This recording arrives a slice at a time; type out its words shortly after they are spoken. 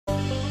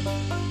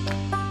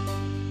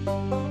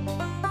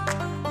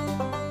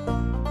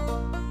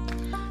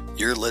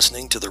You're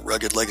listening to the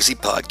Rugged Legacy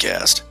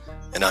Podcast,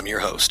 and I'm your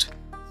host,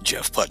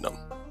 Jeff Putnam.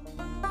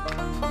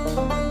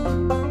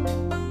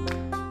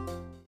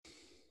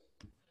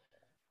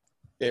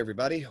 Hey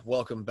everybody,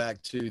 welcome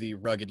back to the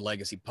Rugged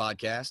Legacy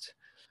Podcast.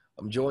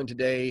 I'm joined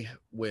today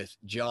with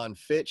Jon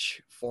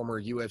Fitch, former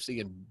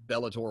UFC and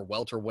Bellator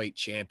welterweight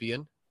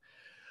champion.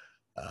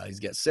 He's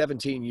got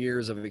 17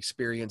 years of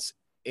experience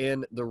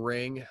in the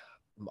ring,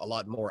 a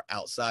lot more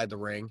outside the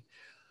ring.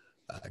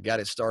 Got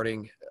it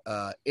starting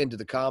into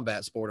the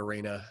combat sport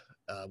arena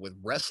with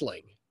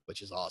wrestling,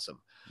 which is awesome.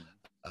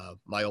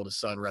 My oldest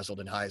son wrestled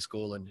in high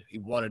school, and he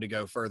wanted to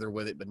go further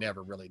with it, but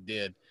never really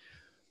did.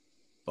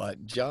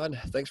 But, Jon,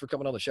 thanks for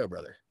coming on the show,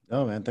 brother.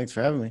 Oh, man, thanks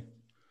for having me.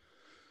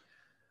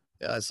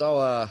 Yeah, I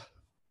saw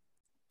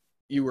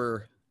you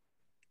were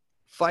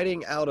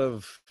fighting out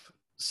of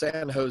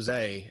San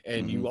Jose,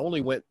 and you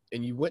went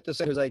to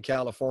San Jose,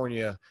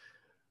 California,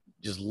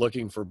 just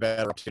looking for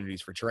better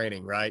opportunities for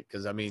training, right?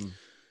 Because, I mean,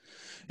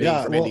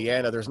 being from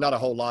Indiana, there's not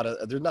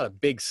a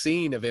big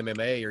scene of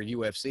MMA or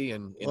UFC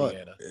in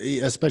Indiana.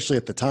 Especially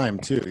at the time,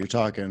 too. You're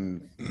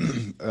talking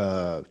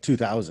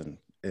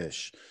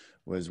 2000-ish.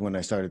 Was when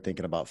I started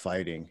thinking about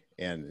fighting,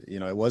 and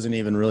it wasn't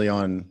even really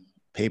on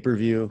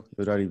pay-per-view.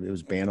 It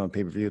was banned on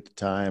pay-per-view at the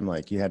time.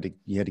 Like you had to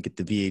get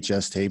the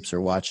VHS tapes or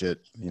watch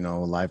it,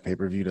 live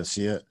pay-per-view to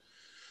see it.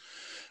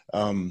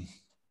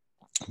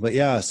 But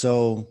yeah,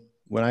 so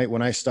when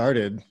I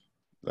started,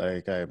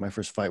 my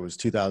first fight was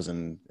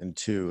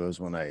 2002. It was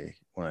when I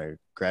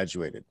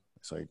graduated.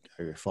 So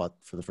I fought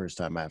for the first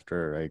time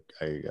after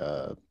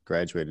I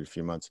graduated a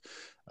few months.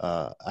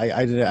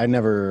 I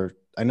never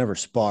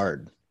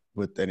sparred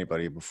with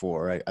anybody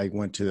before. I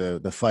went to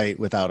the fight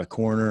without a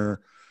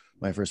corner.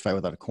 My first fight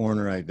without a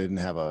corner. I didn't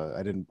have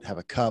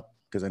a cup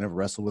because I never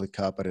wrestled with a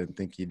cup. I didn't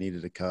think you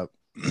needed a cup.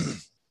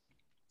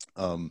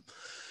 So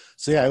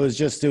yeah, it was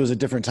a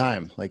different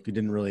time. Like we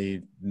didn't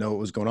really know what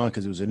was going on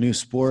because it was a new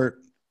sport.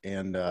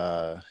 And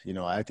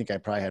I think I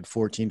probably had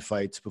 14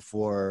 fights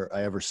before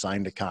I ever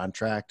signed a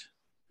contract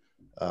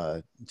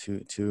to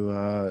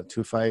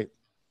fight.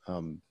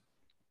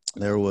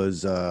 There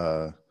was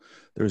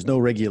no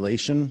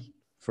regulation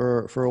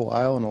for a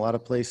while in a lot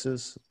of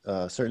places.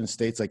 Certain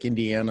states like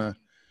Indiana,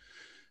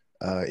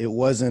 it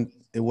wasn't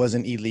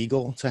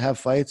illegal to have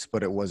fights,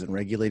 but it wasn't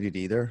regulated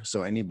either.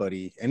 So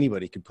anybody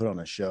could put on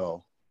a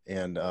show.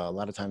 And a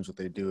lot of times what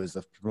they do is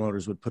the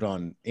promoters would put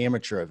on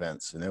amateur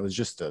events, and it was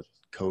just a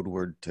code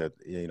word to,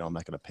 I'm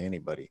not going to pay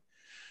anybody,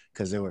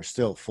 because they were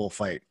still full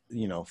fight,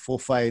 full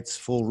fights,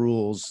 full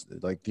rules.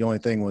 Like the only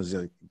thing was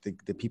the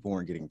people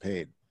weren't getting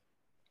paid.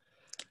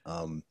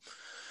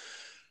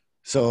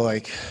 So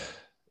like,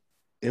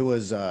 it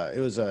was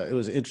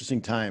an interesting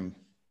time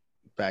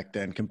back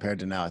then compared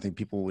to now. I think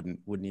people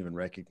wouldn't even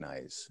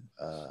recognize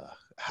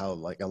how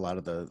like a lot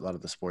of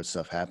the sports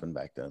stuff happened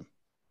back then.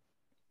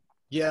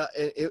 Yeah,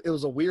 it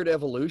was a weird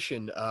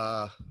evolution.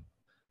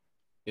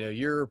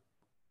 You're,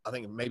 I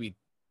think, maybe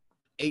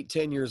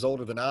 8-10 years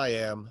older than I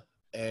am,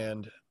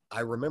 and I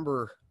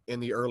remember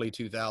in the early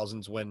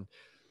 2000s when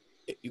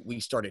we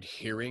started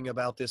hearing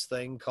about this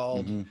thing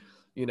called,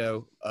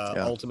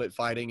 ultimate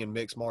fighting and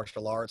mixed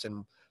martial arts.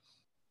 And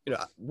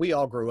we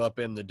all grew up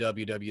in the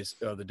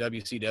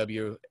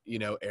WCW,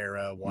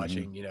 era,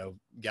 watching,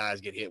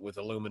 guys get hit with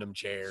aluminum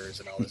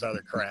chairs and all this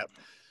other crap.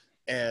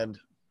 And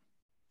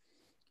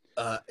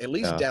at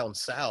least down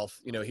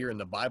south, here in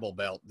the Bible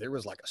Belt, there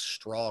was like a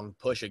strong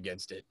push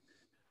against it.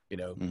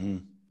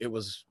 It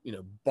was,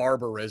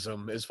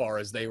 barbarism as far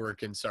as they were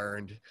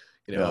concerned,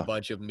 a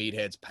bunch of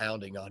meatheads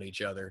pounding on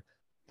each other.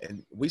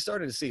 And we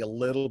started to see a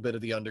little bit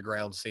of the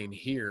underground scene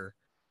here.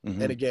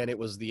 And again, it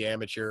was the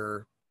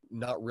amateur,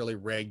 not really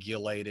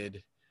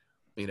regulated,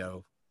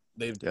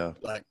 they'd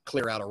like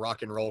clear out a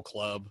rock and roll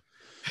club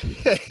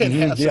and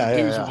have some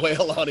dudes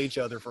wail on each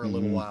other for a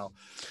little while.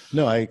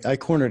 No, I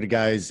cornered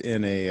guys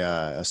in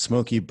a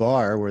smoky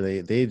bar where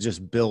they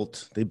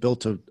built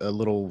a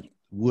little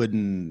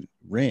wooden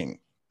ring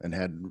and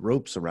had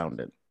ropes around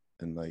it.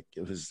 And like,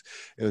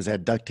 it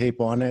had duct tape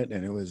on it.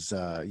 And it was,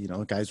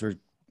 guys were,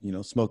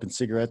 smoking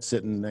cigarettes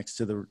sitting next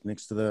to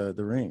the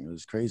ring. It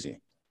was crazy.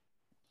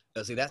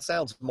 Now, see, that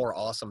sounds more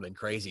awesome than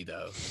crazy,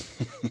 though.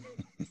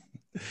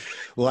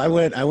 Well, I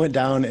went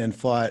down and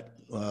fought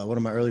one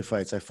of my early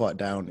fights. I fought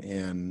down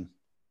in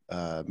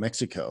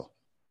Mexico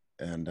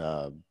and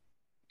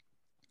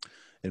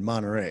in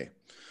Monterrey.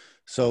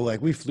 So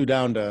like we flew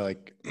down to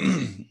like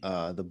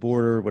the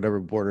border, whatever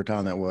border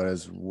town that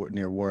was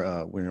near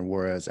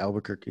Juarez,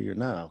 Albuquerque, or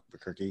not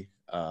Albuquerque.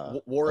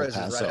 Juarez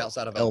is right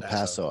outside of El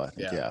Paso, I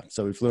think. Yeah.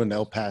 So we flew into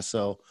El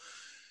Paso,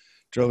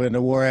 drove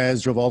into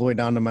Juarez, drove all the way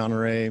down to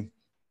Monterrey.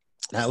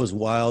 That was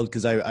wild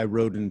because I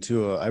rode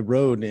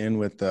in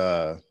with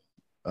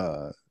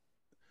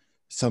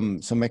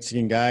some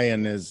Mexican guy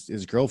and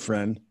his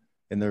girlfriend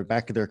in the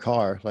back of their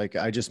car. Like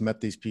I just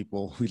met these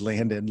people. We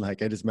landed.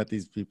 Like I just met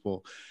these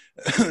people.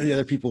 The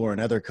other people were in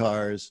other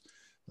cars.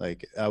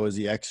 Like I was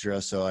the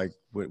extra, so I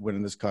went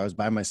in this car. I was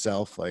by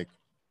myself. Like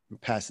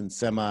passing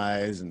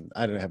semis, and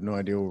I didn't have no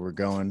idea where we're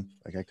going.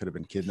 Like I could have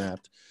been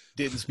kidnapped.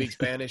 Didn't speak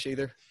Spanish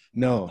either?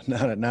 No,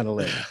 not a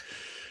lick.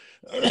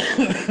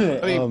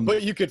 I mean,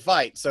 but you could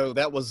fight, so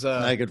that was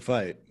I could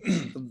fight.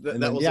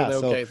 that was an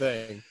okay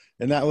thing.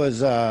 And that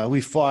was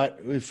we fought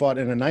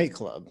in a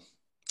nightclub.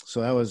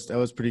 So that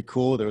was pretty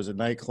cool. There was a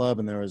nightclub,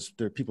 and there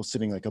were people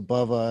sitting like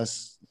above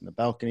us in the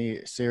balcony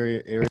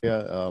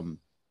area.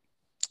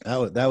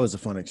 That was a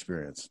fun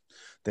experience.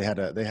 They had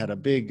a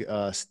big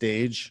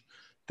stage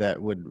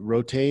that would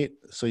rotate.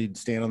 So you'd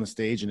stand on the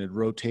stage and it'd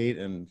rotate,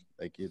 and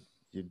like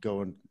you'd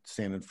go and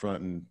stand in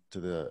front and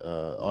to the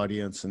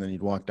audience, and then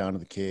you'd walk down to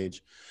the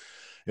cage.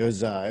 It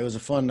was a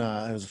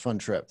fun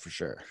trip for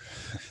sure.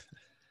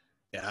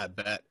 Yeah, I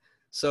bet.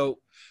 So,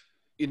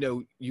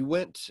 you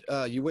went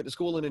to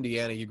school in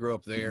Indiana. You grew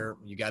up there.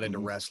 You got into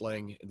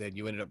wrestling. Then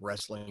you ended up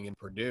wrestling in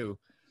Purdue.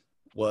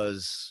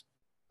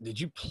 Did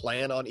you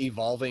plan on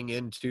evolving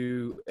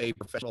into a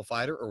professional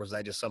fighter, or was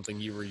that just something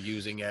you were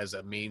using as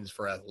a means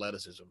for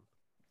athleticism?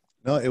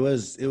 No, it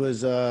was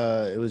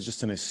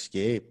just an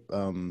escape.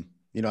 I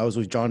was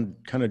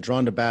kind of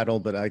drawn to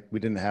battle, but we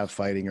didn't have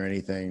fighting or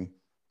anything.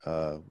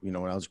 When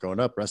I was growing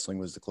up, wrestling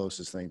was the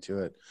closest thing to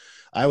it.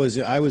 I was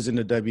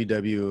into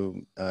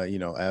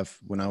WWF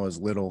when I was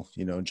little,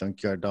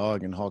 Junkyard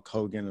Dog and Hulk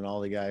Hogan and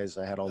all the guys.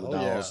 I had all the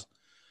dolls.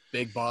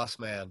 Yeah. Big Boss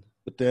Man.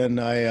 But then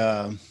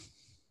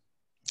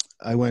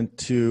I went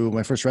to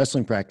my first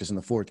wrestling practice in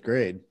the 4th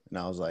grade, and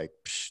I was like,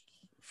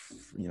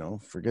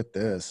 forget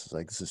this.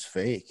 Like, this is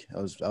fake.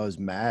 I was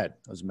mad.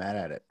 I was mad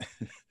at it.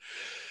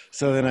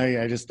 So then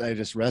I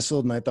just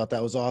wrestled, and I thought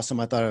that was awesome.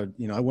 I thought,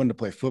 I wanted to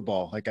play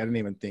football. Like, I didn't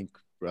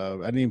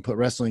even put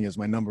wrestling as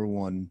my number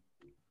one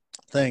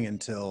thing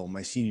until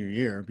my senior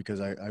year,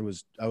 because I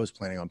was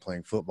planning on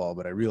playing football,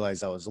 but I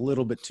realized I was a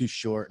little bit too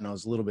short, and I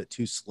was a little bit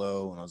too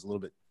slow, and I was a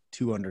little bit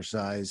too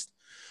undersized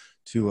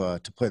to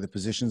play the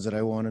positions that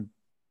I wanted.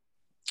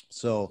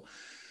 So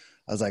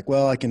I was like,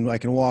 well, I can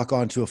walk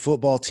onto a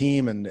football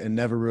team and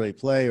never really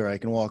play, or I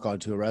can walk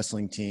onto a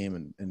wrestling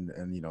team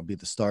and be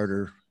the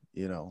starter,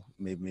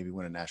 maybe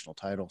win a national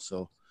title.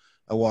 So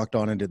I walked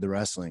on and did the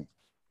wrestling.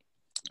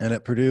 And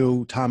at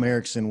Purdue, Tom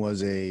Erickson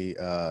was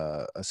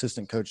a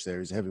assistant coach there.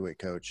 He's a heavyweight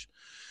coach.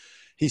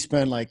 He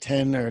spent like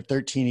 10 or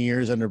 13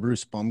 years under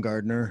Bruce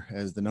Baumgardner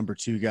as the number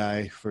 2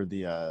 guy for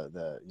the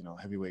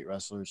heavyweight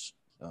wrestlers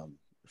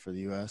for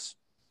the U.S.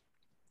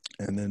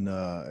 And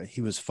then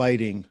he was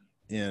fighting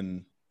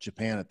in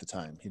Japan at the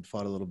time. He'd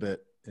fought a little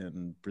bit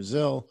in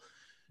Brazil,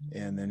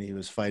 and then he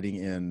was fighting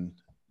in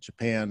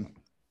Japan.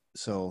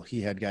 So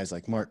he had guys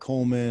like Mark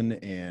Coleman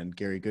and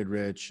Gary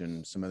Goodrich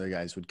and some other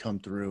guys would come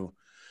through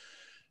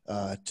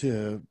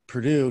to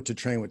Purdue to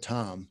train with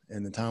Tom,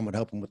 and then Tom would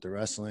help him with the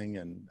wrestling,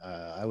 and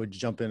I would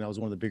jump in. I was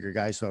one of the bigger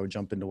guys, so I would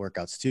jump into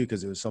workouts too,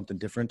 because it was something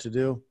different to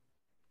do.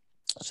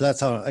 So that's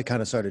how I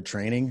kind of started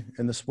training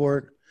in the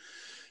sport.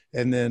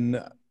 And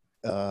then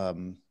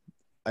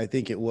I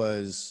think it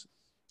was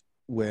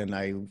when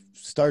I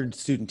started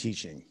student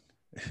teaching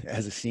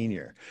as a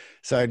senior.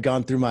 So I'd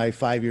gone through my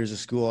 5 years of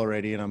school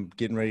already, and I'm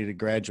getting ready to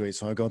graduate.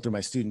 So I'm going through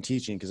my student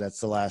teaching, because that's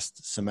the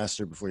last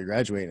semester before you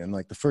graduate. And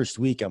like the first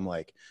week, I'm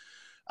like,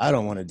 I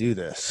don't want to do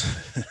this.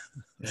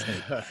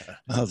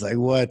 I was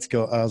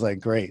like,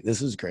 great.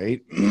 This is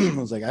great. I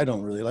was like, I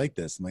don't really like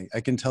this. I'm like,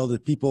 I can tell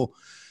that people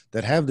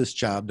that have this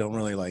job don't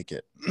really like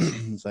it.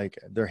 It's like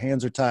their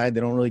hands are tied.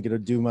 They don't really get to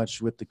do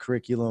much with the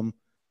curriculum.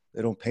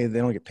 They don't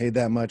get paid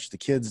that much. The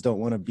kids don't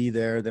want to be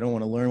there. They don't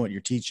want to learn what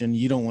you're teaching.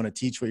 You don't want to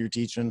teach what you're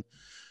teaching.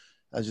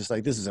 I was just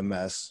like, this is a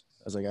mess.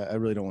 I was like, I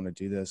really don't want to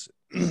do this.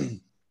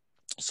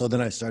 So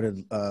then I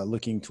started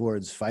looking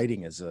towards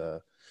fighting as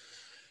an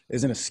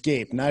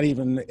escape, not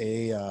even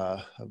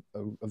a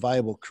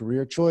viable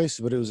career choice,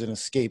 but it was an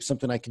escape,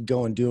 something I could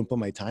go and do and put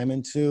my time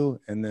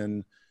into. And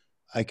then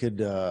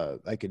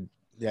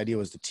the idea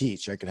was to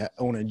teach. I could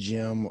own a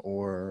gym,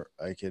 or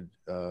I could,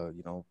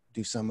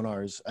 do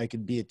seminars. I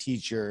could be a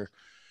teacher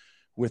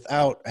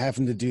without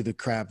having to do the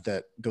crap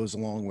that goes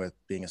along with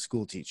being a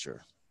school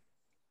teacher.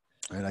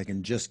 And I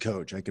can just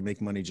coach. I can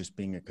make money just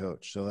being a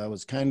coach. So that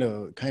was kind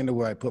of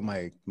where I put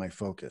my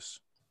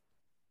focus.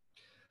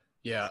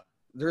 Yeah,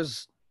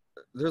 there's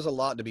a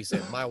lot to be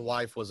said. My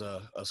wife was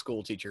a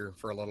school teacher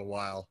for a little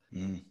while.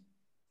 And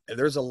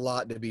there's a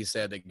lot to be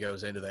said that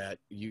goes into that.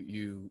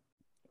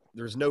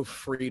 There's no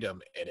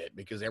freedom in it,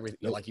 because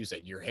everything, like you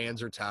said, your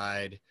hands are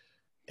tied.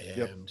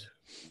 And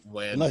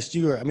unless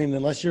you're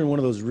in one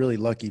of those really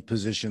lucky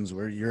positions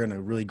where you're in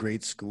a really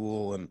great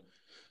school and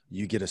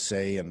you get a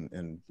say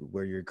in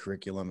where your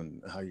curriculum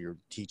and how your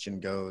teaching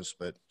goes,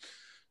 but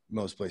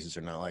most places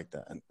are not like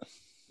that.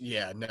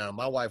 Yeah, no,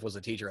 my wife was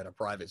a teacher at a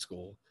private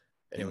school,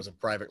 and it was a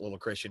private little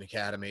Christian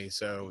academy.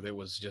 So it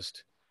was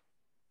just,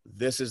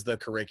 this is the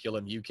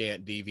curriculum. You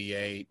can't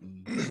deviate.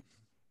 And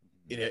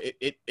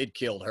it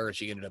killed her.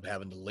 She ended up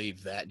having to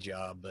leave that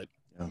job. But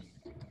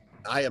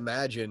I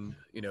imagine,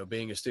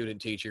 being a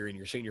student teacher in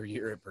your senior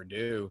year at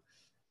Purdue,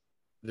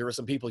 there were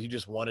some people you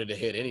just wanted to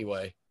hit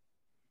anyway.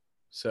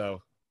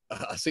 So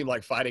it seemed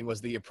like fighting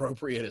was the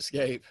appropriate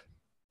escape.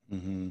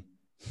 Mm-hmm.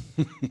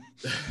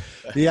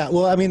 Yeah,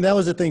 well, I mean, that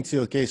was the thing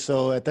too. Okay,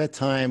 so at that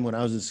time when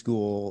I was in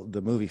school,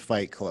 the movie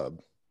Fight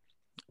Club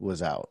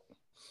was out,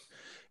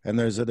 and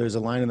there's a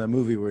line in the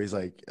movie where he's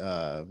like,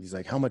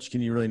 how much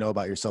can you really know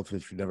about yourself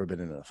if you've never been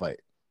in a fight?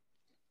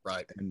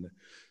 Right. And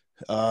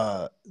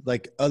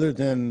like other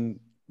than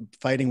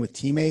fighting with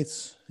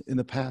teammates in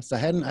the past, I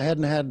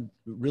hadn't had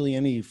really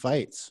any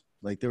fights.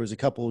 Like there was a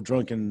couple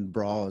drunken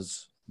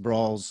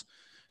brawls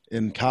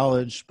in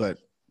college, but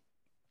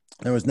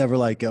there was never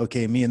like,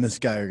 okay, me and this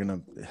guy are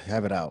gonna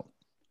have it out.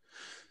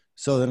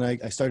 So then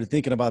I started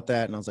thinking about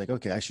that, and I was like,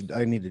 okay,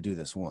 I need to do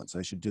this once.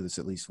 I should do this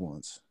at least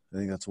once. I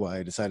think that's why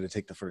I decided to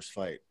take the first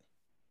fight.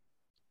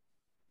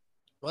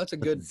 Well, that's a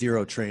With good.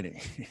 zero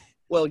training.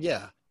 Well,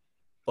 yeah,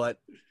 but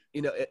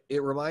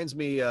it reminds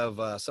me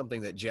of something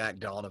that Jack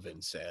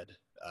Donovan said.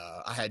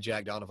 I had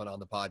Jack Donovan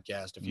on the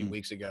podcast a few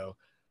weeks ago.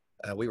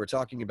 We were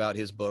talking about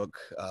his book,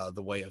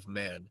 The Way of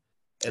Men,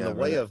 and Yeah, The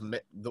Way of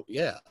Men.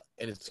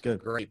 And it's a good.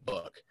 great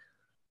book.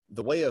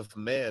 The Way of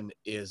Men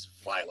is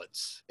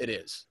violence. It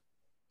is.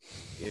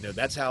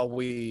 That's how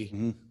we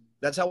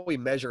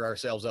measure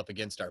ourselves up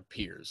against our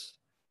peers,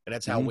 and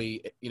that's how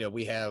we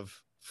have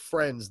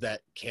friends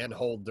that can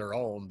hold their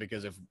own,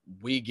 because if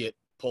we get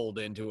pulled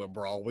into a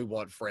brawl, we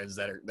want friends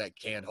that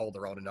can hold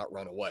their own and not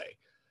run away.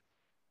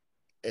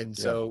 And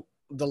so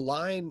the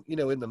line,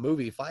 in the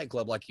movie Fight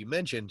Club, like you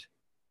mentioned,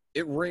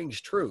 it rings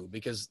true,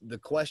 because the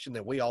question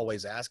that we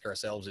always ask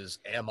ourselves is,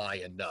 am I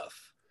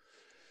enough?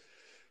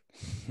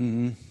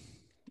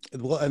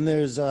 Well, and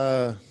there's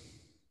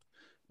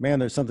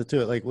something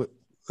to it. Like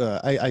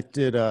I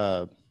did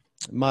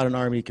Modern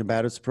Army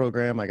Combatives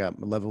program. I got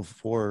a level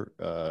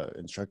 4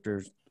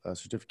 instructor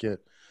certificate.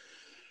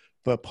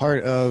 But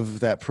part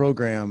of that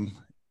program,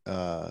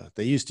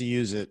 they used to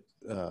use it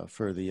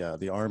for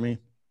the Army.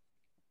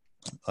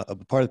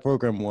 Part of the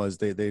program was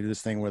they do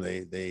this thing where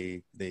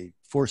they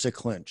force a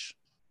clinch.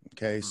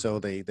 Okay, so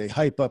they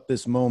hype up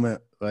this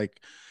moment,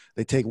 like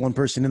they take one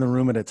person in the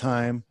room at a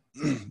time,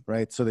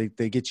 right? So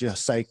they get you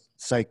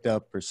psyched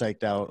up or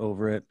psyched out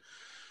over it.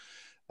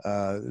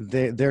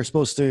 They're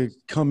supposed to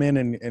come in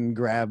and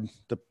grab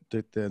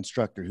the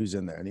instructor who's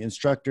in there. And the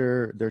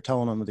instructor, they're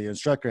telling them that the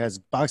instructor has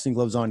boxing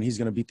gloves on. He's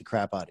going to beat the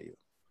crap out of you.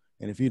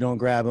 And if you don't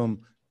grab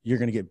him, you're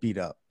going to get beat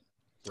up.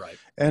 Right.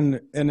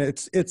 And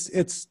it's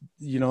it's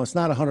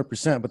not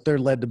 100%, but they're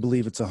led to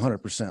believe it's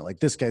 100%. Like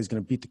this guy's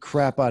going to beat the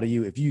crap out of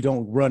you if you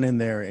don't run in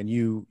there and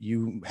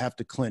you have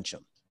to clinch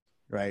him.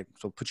 Right.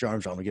 So put your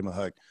arms around him, give him a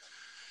hug.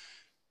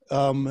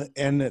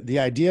 And the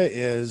idea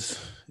is,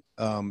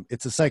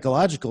 it's a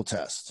psychological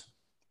test.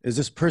 Is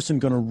this person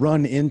going to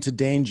run into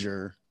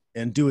danger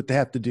and do what they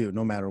have to do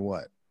no matter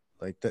what?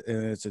 Like that,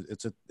 and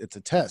it's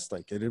a test.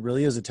 Like it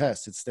really is a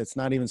test. It's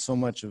not even so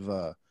much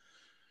of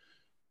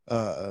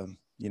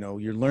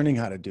you're learning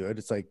how to do it.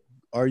 It's like,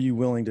 are you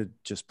willing to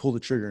just pull the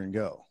trigger and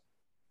go?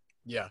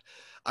 Yeah.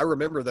 I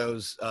remember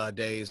those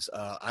days.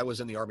 I was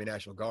in the Army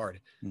National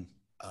Guard.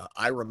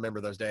 I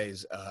remember those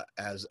days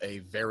as a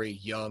very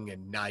young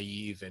and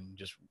naive and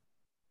just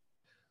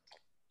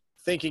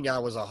thinking I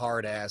was a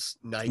hard-ass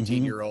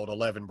 19-year-old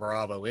 11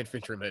 Bravo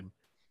infantryman,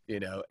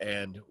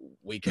 and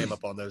we came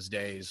up on those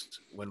days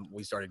when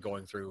we started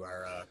going through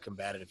our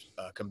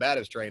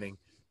combatives training.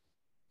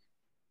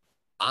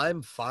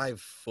 I'm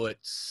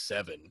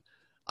 5'7".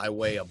 I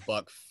weigh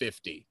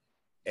 $150,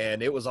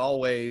 and it was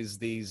always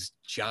these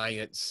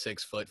giant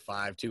 6'5",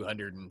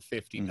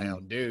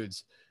 250-pound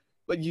dudes.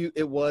 But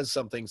it was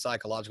something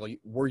psychological.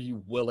 Were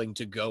you willing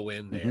to go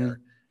in there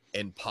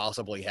and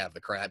possibly have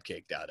the crap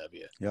kicked out of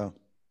you? Yeah.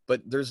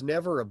 But there's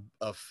never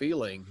a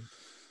feeling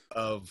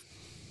of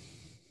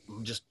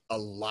just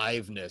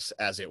aliveness,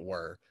 as it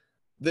were,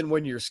 than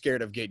when you're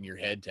scared of getting your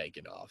head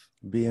taken off.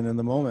 Being in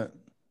the moment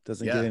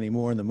doesn't get any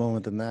more in the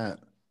moment than that.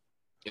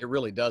 It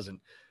really doesn't.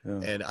 Yeah.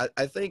 And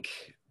I think,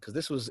 because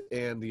this was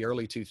in the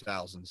early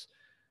 2000s,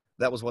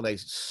 that was when they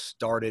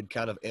started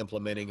kind of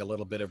implementing a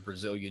little bit of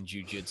Brazilian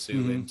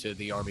Jiu-Jitsu into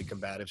the Army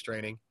combatives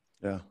training.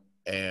 Yeah.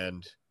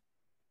 And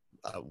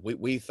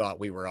we thought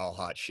we were all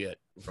hot shit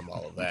from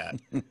all of that,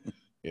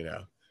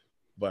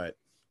 But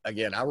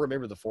again, I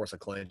remember the force of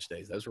clinch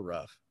days. Those were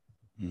rough.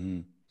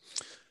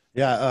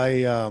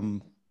 Yeah,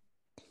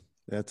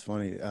 that's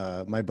funny.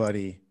 My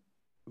buddy,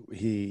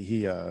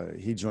 he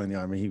joined the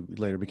Army. He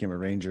later became a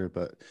Ranger,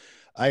 but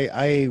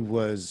I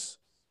was,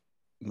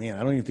 man,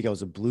 I don't even think I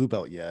was a blue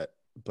belt yet,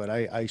 but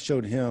I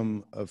showed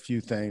him a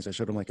few things. I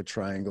showed him like a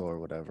triangle or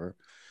whatever.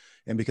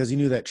 And because he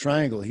knew that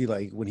triangle,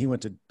 when he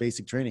went to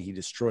basic training, he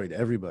destroyed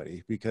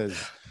everybody, because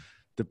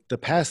the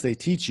pass they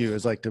teach you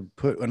is like to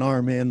put an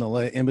arm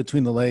in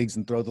between the legs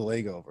and throw the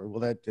leg over. Well,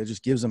 that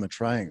just gives them a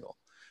triangle.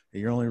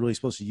 You're only really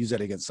supposed to use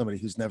that against somebody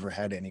who's never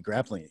had any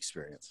grappling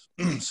experience.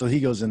 So he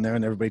goes in there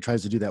and everybody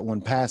tries to do that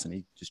one pass and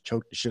he just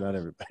choked the shit out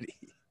of everybody.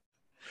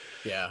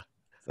 Yeah.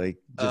 It's like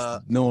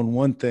just knowing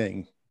one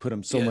thing put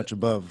him so much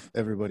above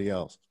everybody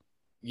else.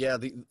 Yeah.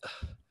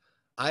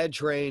 I had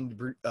trained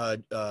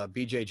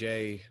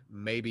BJJ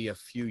maybe a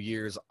few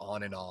years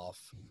on and off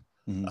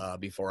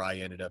before I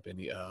ended up in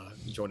the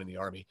joining the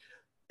Army.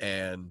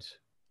 And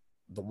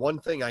the one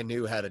thing I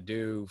knew how to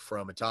do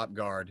from a top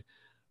guard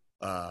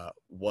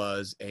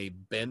was a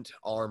bent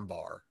arm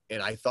bar,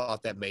 and I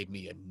thought that made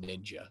me a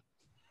ninja.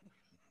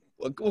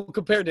 Well,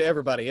 compared to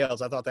everybody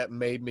else, I thought that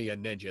made me a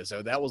ninja.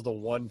 So that was the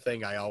one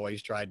thing I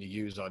always tried to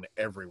use on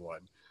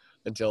everyone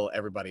until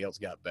everybody else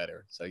got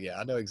better. So yeah,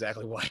 I know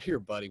exactly why your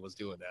buddy was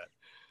doing that.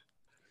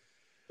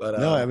 But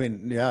no, I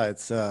mean, yeah,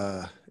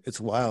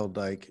 it's wild.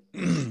 Like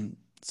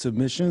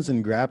submissions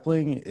and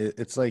grappling,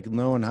 it's like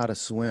knowing how to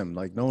swim.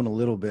 Like knowing a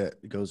little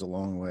bit goes a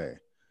long way.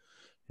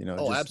 You know,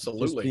 just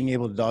absolutely. being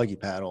able to doggy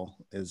paddle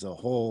is a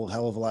whole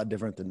hell of a lot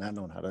different than not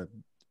knowing how to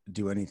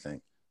do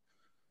anything.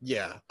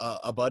 Yeah,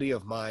 a buddy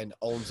of mine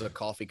owns a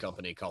coffee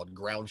company called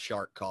Ground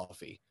Shark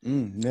Coffee.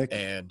 Nick.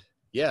 And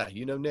yeah,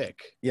 you know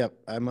Nick. Yep,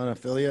 I'm an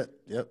affiliate.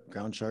 Yep,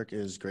 Ground Shark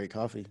is great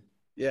coffee.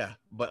 Yeah,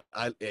 but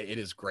it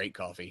is great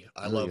coffee.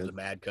 I Really love good. the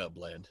Mad Cup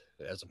blend.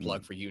 As a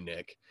plug for you,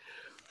 Nick.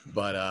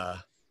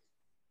 But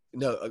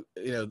no,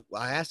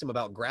 I asked him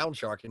about Ground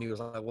Shark, and he was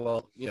like,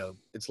 "Well,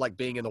 it's like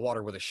being in the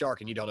water with a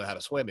shark, and you don't know how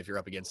to swim if you're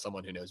up against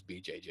someone who knows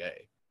BJJ."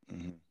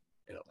 Mm-hmm. And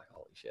I'm like,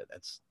 "Holy shit,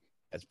 that's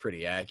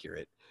pretty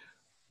accurate."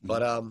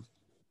 But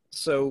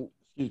so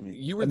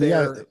you were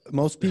there. Yeah,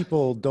 most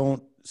people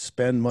don't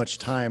spend much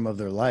time of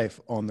their life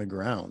on the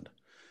ground.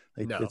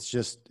 Like No.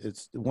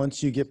 it's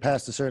once you get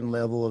past a certain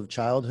level of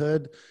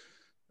childhood,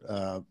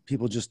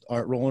 people just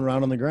aren't rolling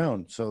around on the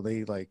ground. So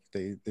they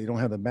don't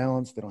have the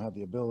balance, they don't have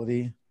the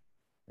ability.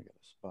 I got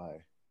a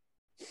spy.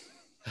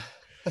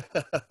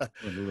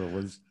 A little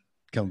was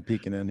come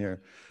peeking in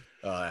here.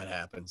 Oh, that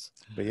happens.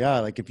 But yeah,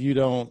 like if you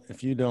don't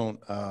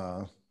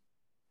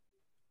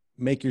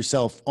make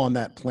yourself on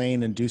that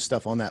plane and do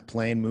stuff on that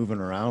plane moving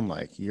around,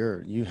 like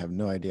you have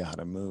no idea how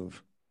to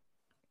move.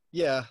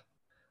 Yeah.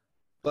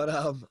 But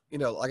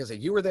like I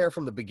said, you were there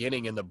from the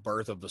beginning in the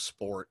birth of the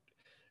sport,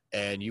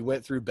 and you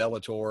went through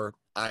Bellator.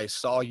 I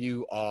saw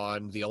you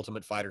on The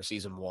Ultimate Fighter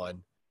season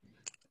 1.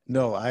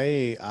 No,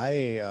 I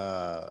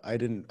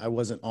didn't. I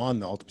wasn't on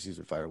the Ultimate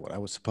Season Fighter one. I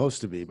was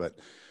supposed to be, but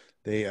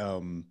they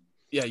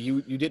yeah,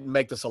 you didn't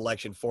make the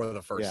selection for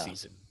the first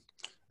season.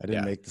 I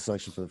didn't make the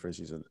selection for the first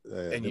season.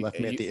 They left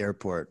me at the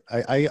airport.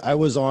 I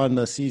was on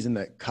the season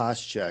that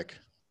Koscheck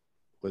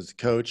was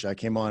coach. I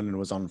came on and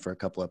was on for a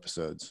couple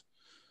episodes.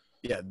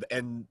 Yeah,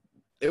 and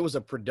it was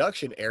a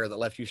production error that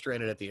left you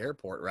stranded at the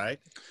airport, right?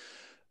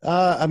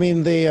 I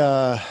mean, they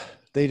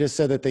just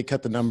said that they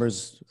cut the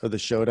numbers of the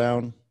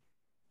showdown,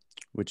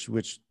 which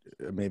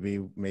maybe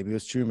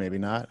was true, maybe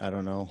not. I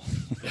don't know.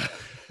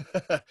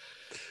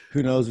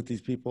 Who knows with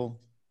these people?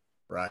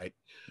 Right.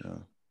 Yeah.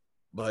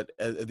 But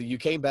you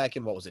came back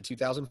in, what was it,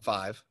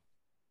 2005?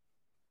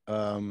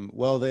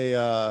 Well,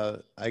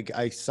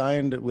 I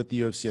signed with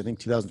the UFC. I think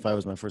 2005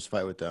 was my first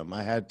fight with them.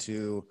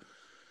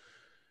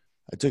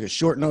 I took a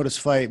short notice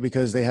fight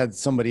because they had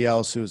somebody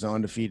else who was an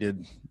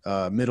undefeated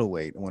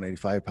middleweight,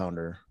 185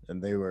 pounder,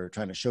 and they were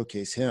trying to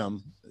showcase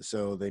him.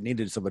 So they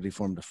needed somebody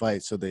for him to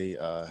fight. So they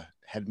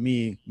had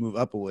me move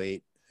up a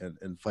weight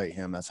and fight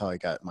him. That's how I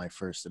got my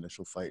first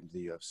initial fight into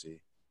the UFC.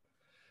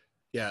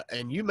 Yeah,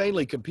 and you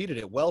mainly competed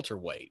at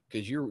welterweight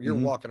because you're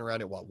walking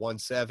around at what,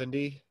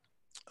 170?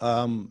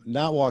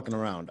 Not walking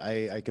around.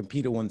 I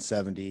compete at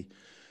 170.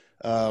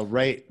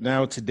 Right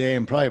now, today,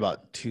 I'm probably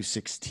about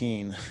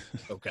 216.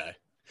 Okay.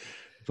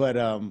 But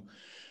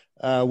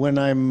when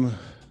I'm,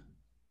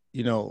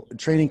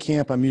 training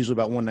camp, I'm usually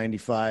about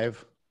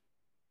 195,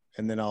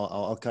 and then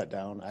I'll cut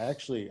down. I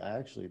actually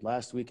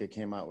last week I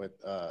came out with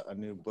a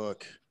new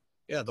book.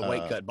 Yeah, the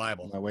Weight Cut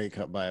Bible. My Weight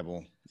Cut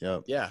Bible.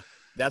 Yep. Yeah,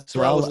 that's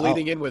where I was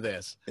leading in with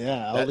this.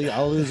 Yeah,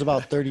 I'll lose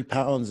about 30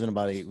 pounds in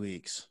about 8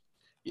 weeks.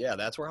 Yeah,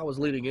 that's where I was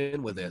leading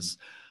in with this.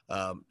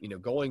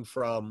 Going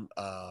from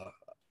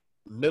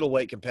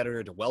middleweight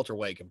competitor to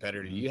welterweight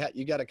competitor,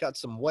 you got to cut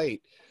some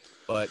weight.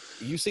 But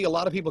you see a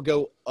lot of people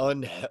go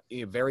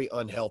very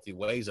unhealthy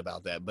ways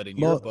about that. But in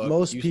your book,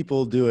 most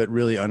people do it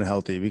really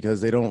unhealthy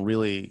because they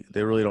really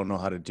don't know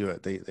how to do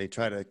it. They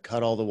try to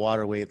cut all the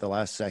water weight at the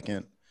last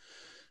second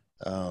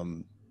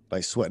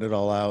by sweating it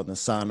all out in the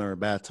sauna or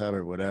bathtub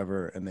or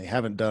whatever, and they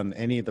haven't done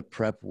any of the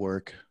prep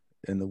work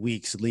in the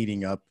weeks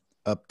leading up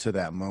to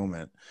that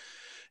moment.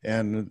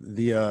 And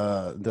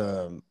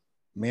the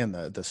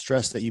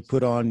stress that you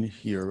put on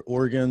your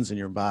organs and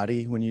your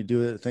body when you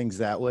do things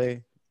that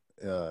way.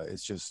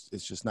 It's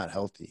just not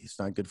healthy. It's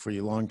not good for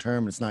you long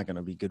term. It's not going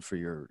to be good for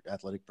your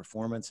athletic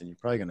performance, and you're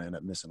probably going to end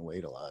up missing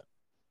weight a lot.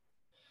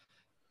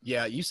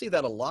 Yeah, you see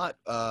that a lot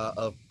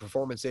of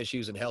performance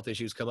issues and health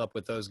issues come up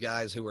with those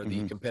guys who are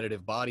the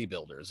competitive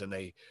bodybuilders, and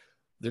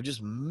they're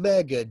just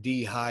mega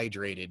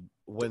dehydrated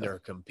when they're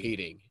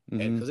competing,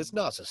 and because it's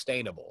not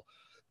sustainable.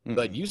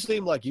 But you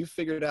seem like you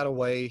figured out a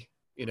way,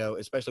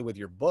 especially with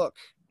your book,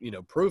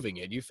 proving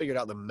it. You figured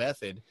out the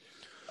method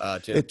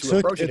to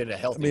approach it in a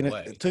healthy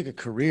way. It took a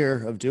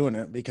career of doing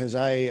it because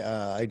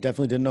I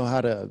definitely didn't know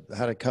how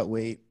to cut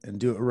weight and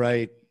do it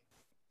right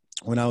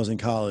when I was in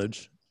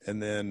college.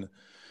 And then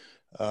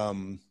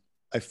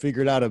I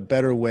figured out a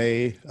better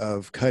way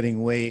of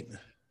cutting weight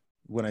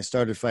when I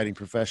started fighting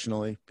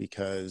professionally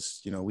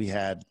because, we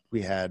had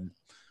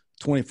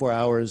 24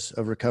 hours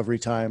of recovery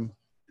time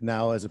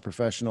now as a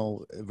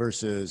professional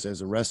versus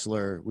as a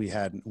wrestler, we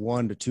had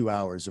 1 to 2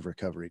 hours of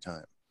recovery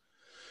time.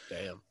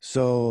 Damn.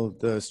 So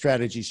the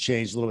strategies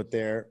changed a little bit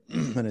there,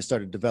 and I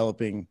started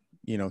developing,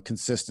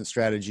 consistent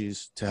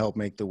strategies to help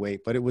make the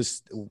weight. But it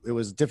was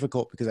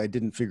difficult because I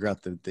didn't figure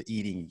out the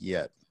eating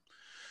yet.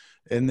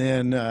 And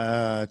then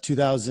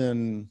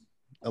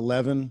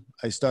 2011,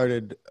 I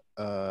started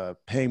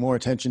paying more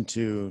attention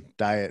to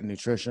diet and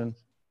nutrition.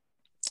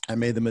 I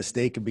made the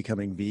mistake of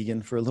becoming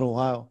vegan for a little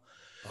while.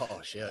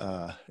 Oh shit.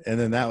 And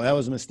then that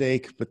was a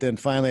mistake, but then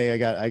finally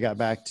I got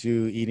back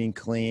to eating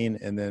clean.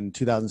 And then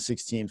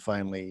 2016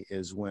 finally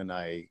is when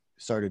I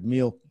started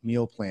meal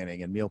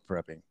planning and meal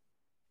prepping.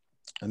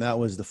 And that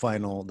was the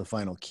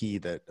final key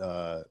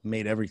that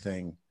made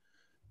everything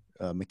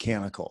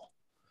mechanical.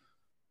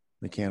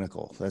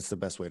 That's the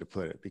best way to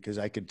put it, because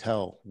I could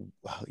tell,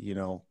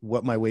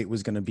 what my weight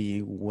was going to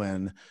be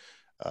when,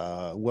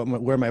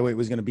 where my weight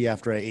was going to be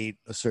after I ate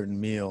a certain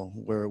meal,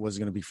 where it was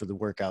going to be for the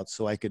workout.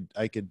 So I could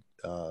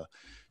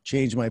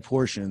change my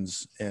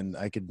portions, and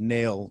I could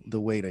nail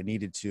the weight I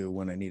needed to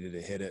when I needed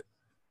to hit it.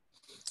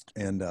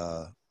 And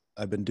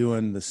I've been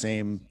doing the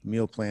same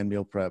meal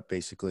prep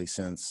basically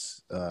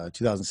since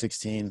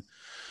 2016.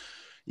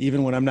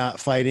 Even when I'm not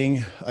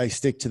fighting, I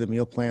stick to the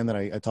meal plan that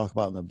I talk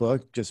about in the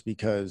book, just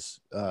because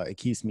it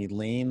keeps me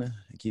lean,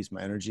 it keeps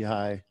my energy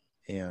high,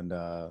 and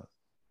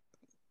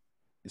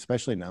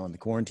especially now in the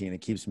quarantine,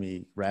 it keeps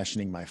me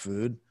rationing my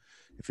food.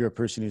 If you're a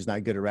person who's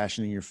not good at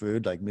rationing your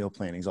food, like, meal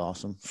planning is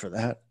awesome for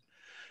that.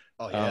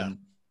 Oh yeah.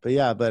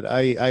 But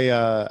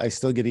I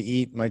still get to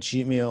eat my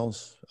cheat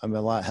meals. I'm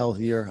a lot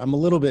healthier. I'm a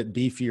little bit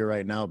beefier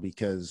right now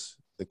because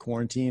the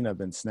quarantine. I've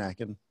been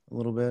snacking a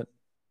little bit.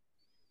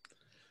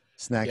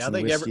 Snacks. Yeah,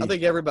 and whiskey. I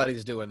think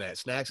everybody's doing that.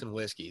 Snacks and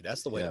whiskey.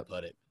 That's the way to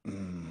put it.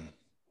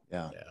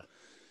 Yeah.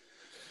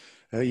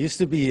 Yeah. It used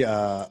to be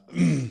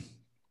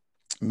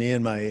me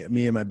and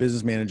my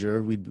business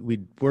manager.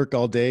 We'd work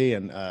all day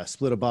and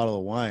split a bottle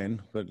of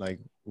wine. But like,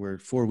 we're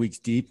 4 weeks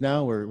deep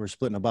now. We're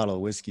splitting a bottle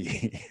of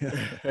whiskey.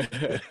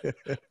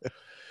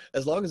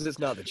 As long as it's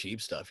not the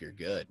cheap stuff, you're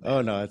good, man.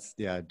 Oh no,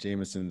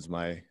 Jameson's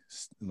my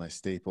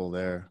staple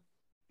there.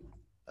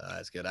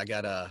 That's good. I've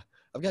got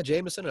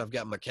Jameson and I've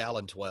got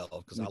Macallan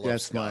 12 because I love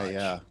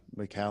Scotch.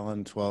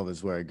 Macallan 12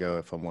 is where I go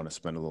if I want to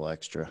spend a little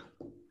extra.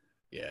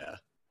 Yeah.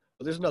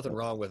 Well, there's nothing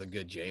wrong with a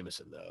good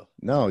Jameson though.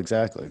 No,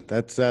 exactly.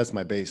 That's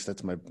my base.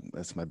 That's my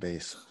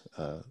base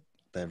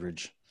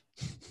beverage.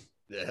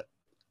 Yeah.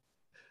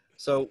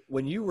 So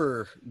when you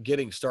were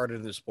getting started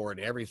in the sport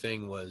and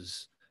everything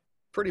was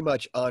pretty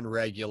much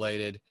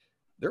unregulated,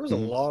 there was a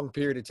long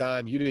period of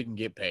time you didn't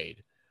get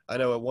paid. I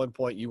know at one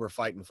point you were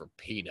fighting for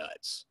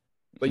peanuts,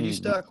 but you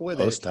stuck with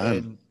it.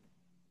 Time.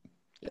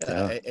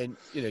 And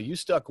you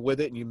stuck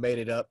with it and you made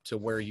it up to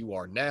where you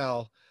are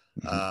now.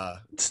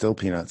 It's still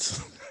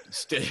peanuts.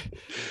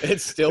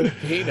 It's still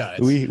peanuts.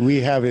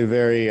 We have a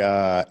very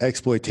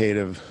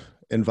exploitative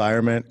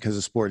environment because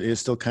the sport is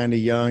still kind of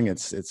young. It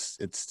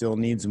still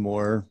needs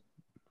more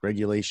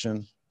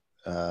regulation.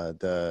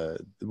 We're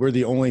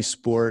the only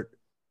sport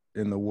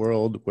in the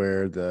world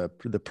where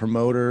the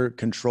promoter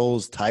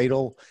controls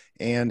title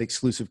and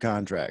exclusive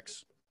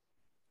contracts.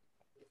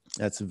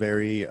 That's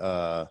very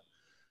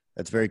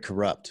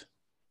corrupt.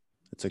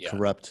 It's a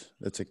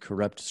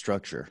corrupt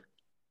structure.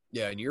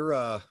 Yeah, and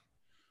you're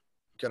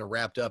kind of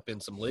wrapped up in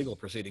some legal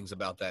proceedings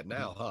about that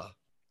now, huh?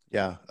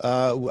 Yeah.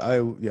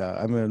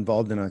 I'm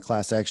involved in a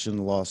class action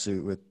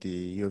lawsuit with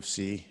the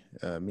UFC.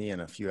 Me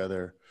and a few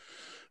other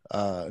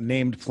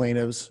named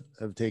plaintiffs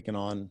have taken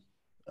on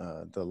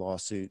the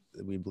lawsuit.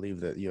 We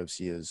believe that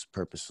UFC has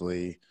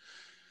purposefully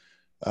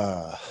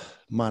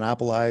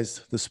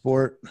monopolized the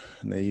sport,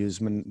 and they use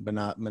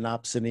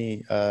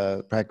monopsony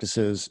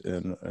practices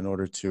in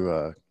order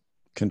to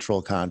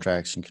control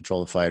contracts and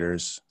control the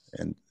fighters.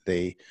 And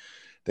they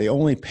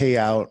only pay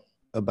out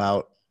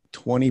about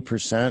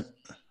 20%,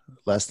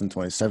 less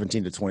than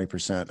 17 to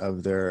 20%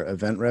 of their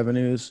event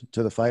revenues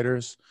to the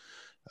fighters.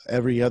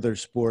 Every other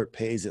sport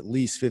pays at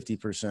least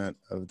 50%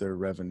 of their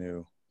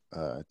revenue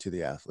to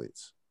the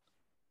athletes.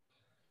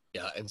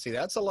 Yeah, and see,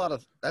 that's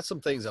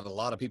some things that a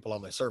lot of people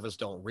on the surface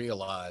don't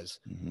realize.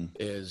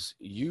 Is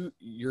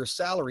your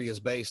salary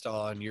is based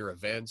on your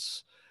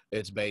events,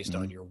 it's based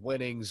on your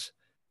winnings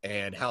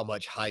and how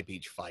much hype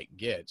each fight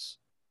gets.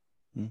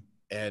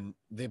 And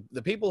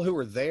the people who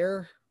are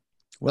there,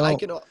 well,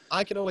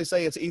 I can only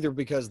say it's either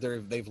because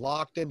they've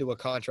locked into a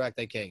contract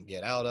they can't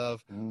get out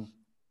of,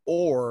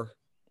 or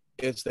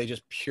they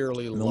just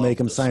purely they'll make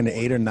them sign an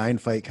 8 or 9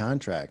 fight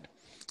contract.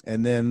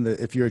 And then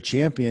if you're a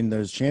champion,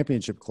 there's a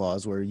championship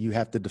clause where you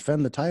have to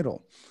defend the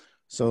title.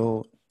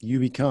 So you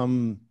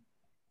become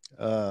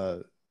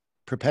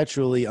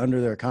perpetually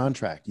under their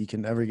contract. You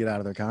can never get out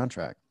of their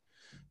contract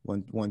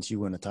once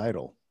you win a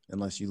title,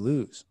 unless you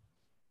lose.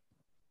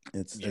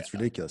 It's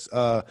ridiculous.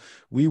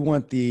 We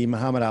want the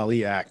Muhammad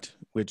Ali Act,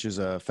 which is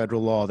a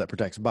federal law that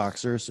protects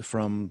boxers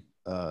from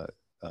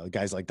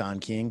guys like Don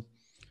King.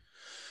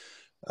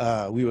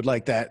 We would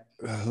like that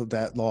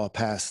law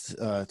passed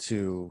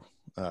to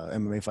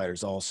MMA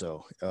fighters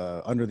also.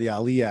 Under the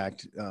Ali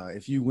Act,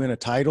 if you win a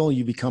title,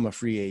 you become a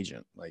free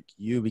agent. Like,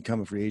 you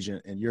become a free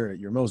agent, and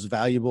you're most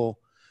valuable.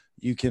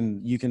 You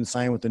can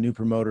sign with the new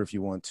promoter if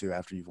you want to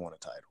after you've won a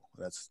title.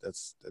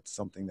 That's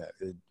something that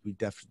we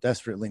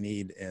desperately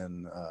need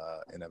in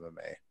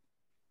MMA.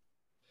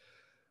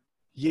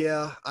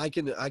 Yeah, I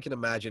can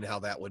imagine how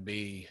that would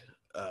be.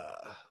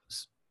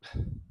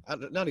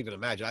 Not even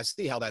imagine. I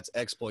see how that's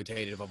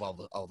exploitative of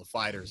all the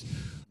fighters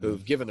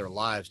who've given their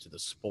lives to the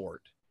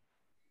sport.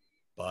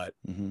 But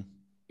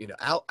you know,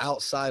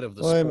 outside of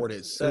the sport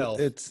itself,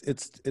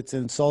 it's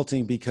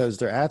insulting because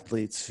they're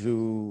athletes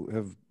who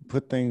have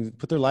put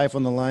their life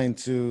on the line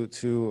to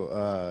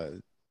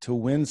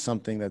win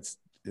something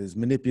is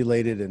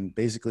manipulated and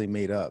basically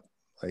made up.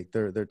 Like,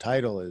 their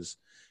title is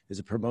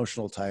a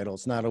promotional title.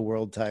 It's not a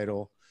world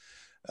title.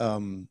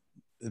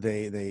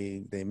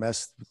 They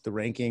messed with the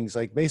rankings.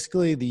 Like,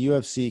 basically the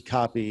UFC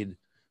copied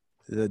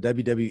the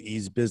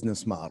WWE's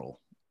business model.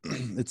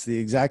 It's the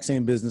exact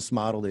same business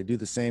model. They do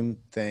the same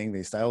thing.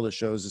 They style the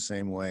shows the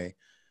same way.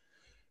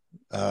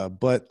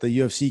 But the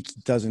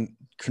UFC doesn't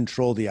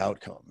control the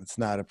outcome. It's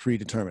not a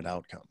predetermined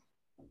outcome.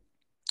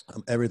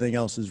 Everything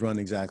else is run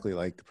exactly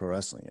like the pro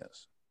wrestling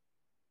is.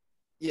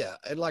 Yeah.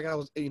 And like I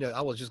was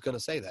just going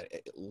to say that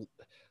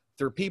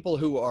there are people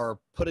who are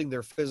putting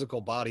their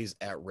physical bodies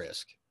at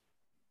risk.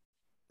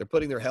 They're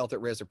putting their health at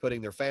risk. They're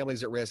putting their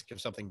families at risk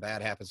if something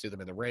bad happens to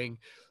them in the ring,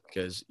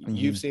 because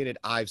you've seen it.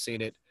 I've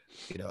seen it.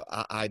 You know,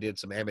 I did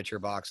some amateur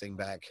boxing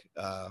back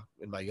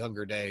in my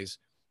younger days.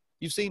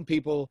 You've seen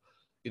people,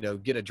 you know,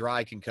 get a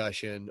dry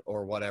concussion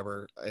or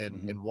whatever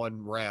in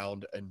one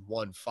round and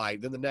one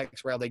fight. Then the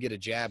next round they get a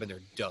jab and they're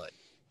done.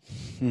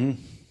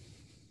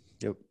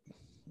 Yep.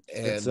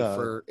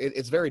 And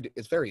it's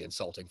very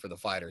insulting for the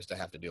fighters to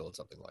have to deal with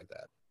something like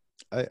that.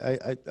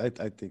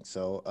 I think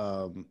so.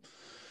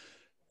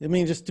 I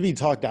mean, just to be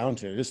talked down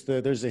to,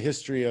 there's a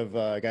history of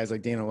guys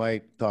like Dana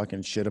White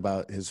talking shit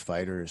about his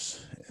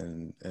fighters,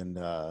 and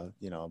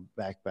you know,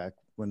 back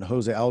when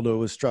Jose Aldo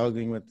was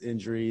struggling with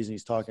injuries, and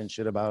he's talking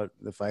shit about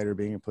the fighter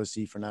being a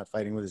pussy for not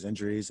fighting with his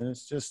injuries, and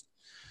it's just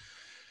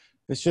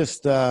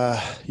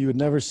you would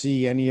never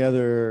see any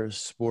other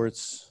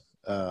sports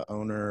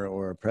owner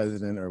or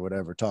president or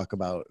whatever talk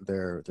about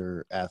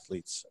their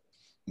athletes,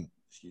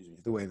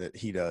 the way that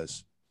he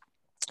does,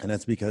 and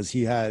that's because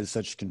he has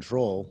such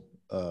control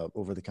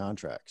over the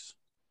contracts.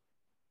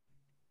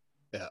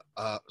 Yeah.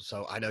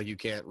 So I know you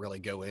can't really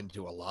go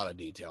into a lot of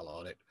detail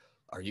on it.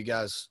 Are you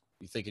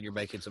thinking you're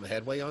making some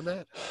headway on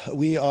that?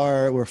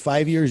 We're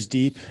 5 years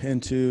deep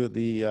into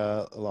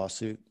the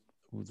lawsuit.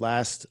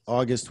 Last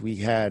August, we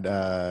had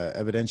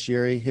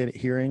evidentiary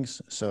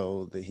hearings.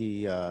 So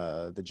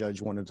the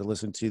judge wanted to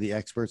listen to the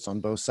experts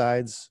on both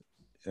sides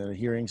in a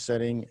hearing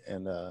setting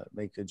and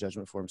make a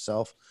judgment for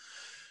himself.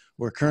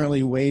 We're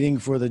currently waiting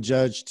for the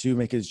judge to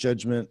make his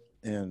judgment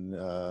and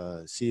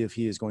see if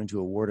he is going to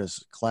award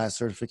us class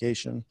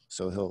certification.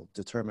 So he'll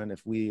determine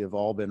if we have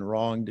all been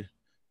wronged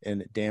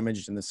and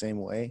damaged in the same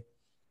way.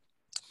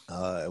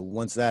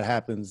 Once that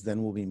happens,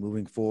 then we'll be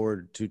moving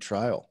forward to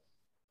trial.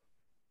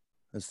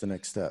 That's the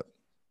next step.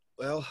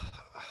 Well,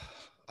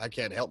 I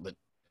can't help but,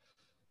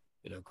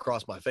 you know,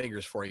 cross my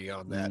fingers for you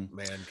on that,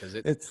 man, because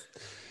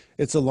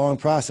it's a long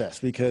process,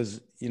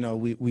 because, you know,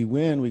 we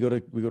win, we go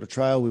to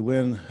trial, we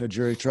win a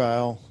jury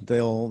trial,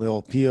 they'll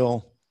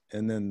appeal,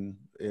 and then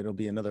it'll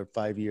be another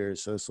 5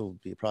 years. So this will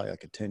be probably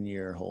like a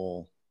 10-year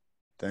whole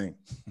thing.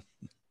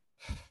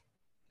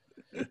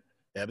 Yeah,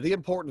 but the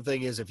important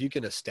thing is if you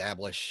can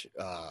establish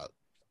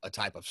a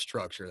type of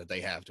structure that they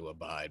have to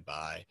abide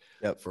by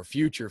for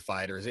future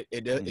fighters,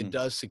 it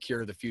does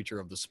secure the future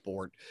of the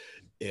sport.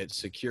 It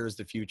secures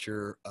the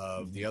future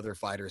of the other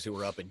fighters who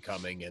are up and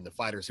coming, and the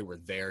fighters who are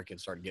there can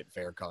start to get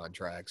fair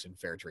contracts and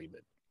fair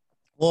treatment.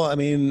 Well, I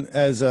mean,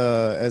 as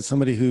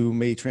somebody who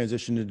may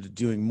transition into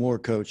doing more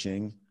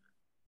coaching,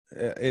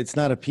 it's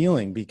not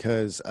appealing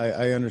because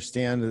I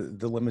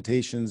understand the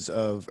limitations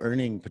of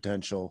earning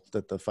potential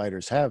that the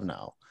fighters have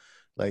now.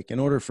 Like, in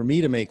order for me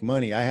to make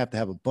money, I have to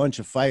have a bunch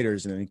of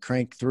fighters and then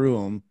crank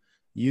through them,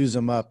 use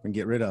them up, and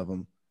get rid of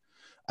them.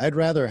 I'd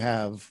rather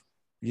have,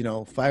 you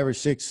know, 5 or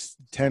 6,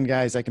 10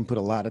 guys I can put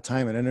a lot of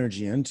time and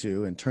energy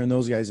into and turn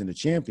those guys into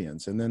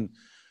champions. And then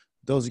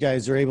those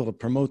guys are able to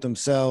promote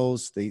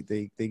themselves. They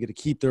get to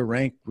keep their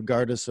rank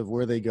regardless of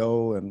where they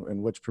go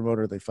and which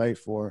promoter they fight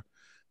for.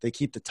 They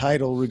keep the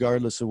title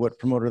regardless of what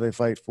promoter they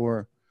fight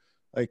for.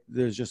 Like,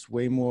 there's just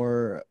way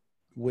more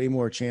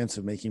chance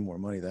of making more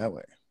money that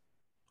way.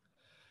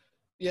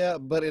 Yeah,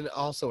 but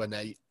also in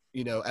that,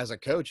 you know, as a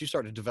coach, you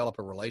start to develop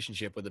a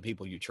relationship with the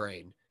people you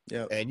train.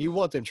 Yeah. And you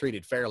want them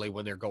treated fairly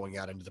when they're going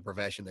out into the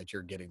profession that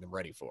you're getting them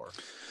ready for.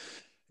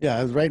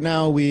 Yeah, right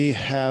now we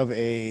have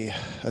a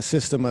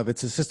system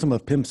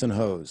of pimps and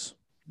hoes.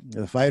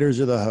 The fighters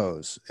are the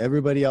hoes.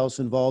 Everybody else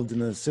involved in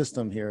the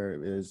system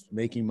here is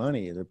making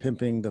money. They're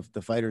pimping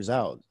the fighters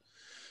out.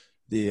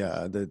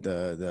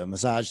 The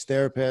massage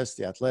therapists,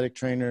 the athletic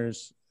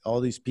trainers,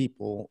 all these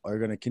people are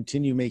going to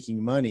continue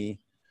making money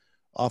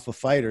off of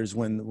fighters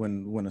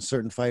when a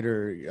certain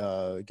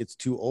fighter gets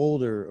too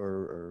old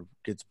or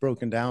gets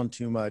broken down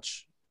too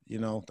much. You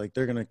know, like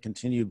they're going to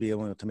continue to be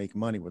able to make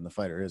money when the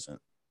fighter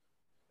isn't.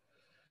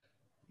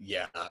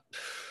 Yeah.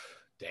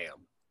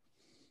 Damn.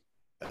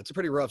 That's a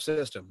pretty rough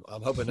system.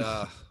 I'm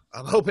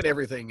hoping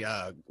everything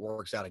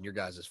works out in your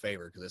guys'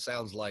 favor, because it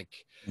sounds like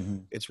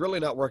it's really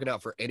not working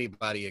out for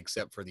anybody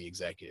except for the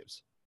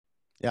executives.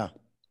 Yeah.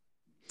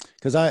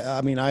 Because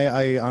I mean,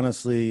 I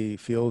honestly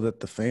feel that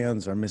the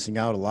fans are missing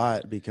out a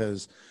lot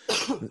because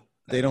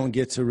they don't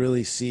get to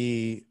really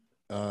see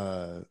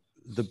the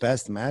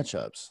best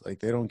matchups. Like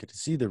they don't get to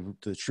see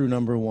the true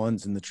number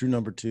ones and the true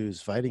number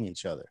twos fighting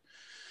each other,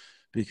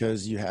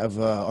 because you have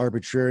an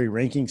arbitrary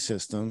ranking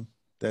system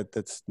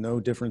that's no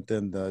different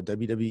than the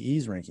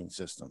WWE's ranking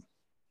system.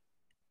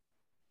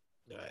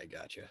 I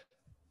gotcha.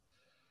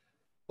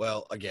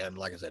 Well, again,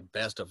 like I said,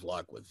 best of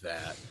luck with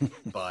that.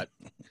 But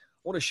I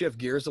want to shift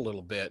gears a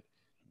little bit.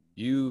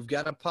 You've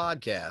got a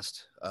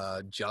podcast,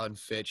 Jon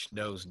Fitch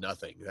Knows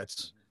Nothing.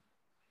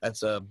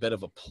 That's a bit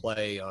of a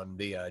play on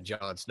the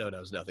Jon Snow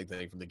Knows Nothing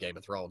thing from the Game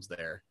of Thrones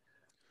there.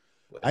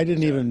 I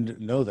didn't even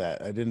know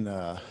that. I didn't.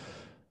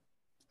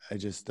 I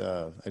just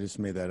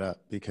made that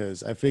up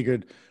because I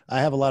figured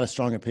I have a lot of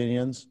strong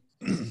opinions,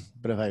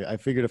 but if I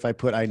figured if I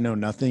put "I know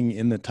nothing"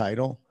 in the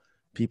title,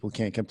 people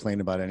can't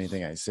complain about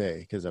anything I say,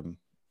 because I'm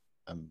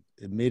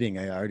admitting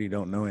I already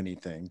don't know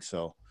anything.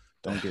 So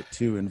don't get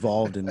too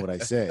involved in what I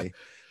say.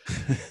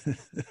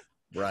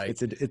 Right.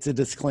 It's a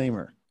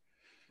disclaimer.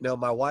 No,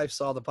 my wife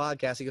saw the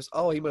podcast. He goes,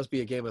 "Oh, he must be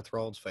a Game of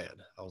Thrones fan."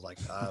 I was like,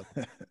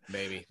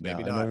 maybe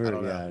not. I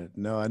don't know.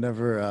 No, I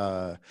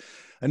never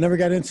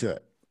got into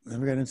it.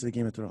 Never got into the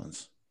Game of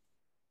Thrones.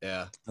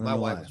 Yeah, my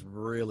wife was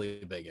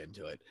really big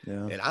into it.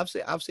 Yeah, and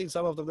I've seen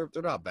some of them.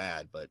 They're not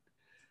bad, but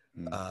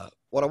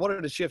what I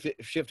wanted to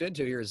shift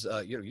into here is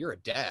you're a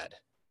dad,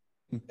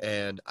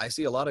 and I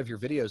see a lot of your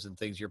videos and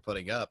things you're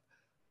putting up.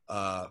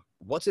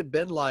 What's it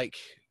been like,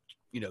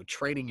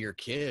 training your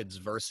kids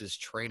versus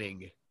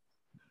training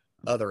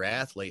other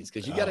athletes?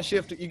 Because you got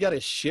to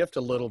shift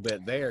a little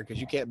bit there, because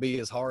you can't be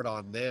as hard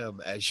on them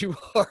as you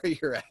are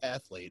your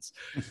athletes.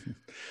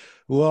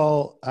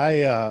 Well,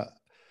 I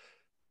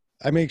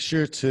make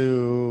sure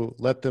to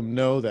let them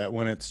know that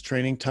when it's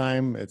training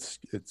time, it's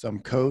I'm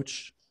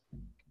coach,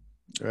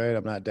 right?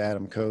 I'm not dad,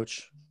 I'm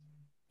coach.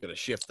 Gonna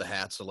shift the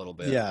hats a little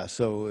bit. Yeah,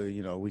 so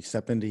we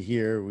step into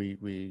here, we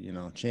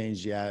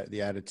change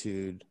the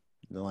attitude,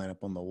 the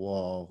lineup on the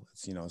wall.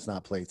 It's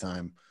not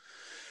playtime.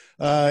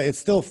 It's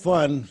still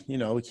fun,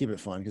 we keep it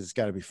fun because it's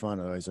got to be fun,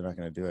 otherwise they're not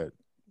going to do it.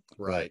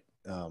 Right.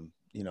 But,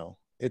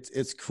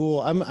 it's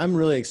cool. I'm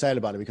really excited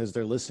about it because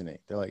they're listening.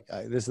 They're like,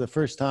 this is the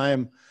first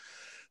time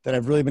that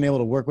I've really been able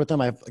to work with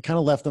them. I've kind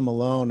of left them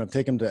alone. I've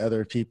taken them to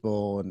other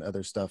people and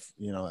other stuff,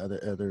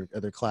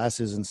 other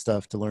classes and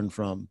stuff to learn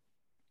from,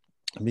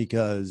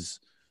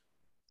 because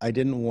I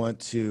didn't want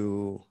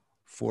to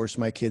force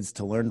my kids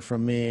to learn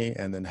from me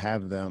and then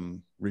have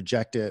them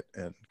reject it.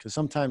 And because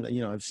sometimes,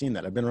 I've seen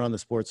that. I've been around the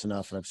sports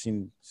enough, and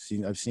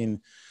I've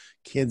seen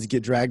kids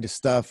get dragged to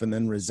stuff and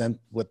then resent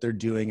what they're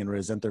doing and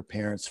resent their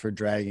parents for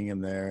dragging them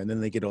there. And then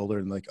they get older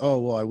and like, oh,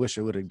 well, I wish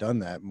I would have done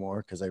that more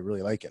because I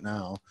really like it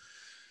now.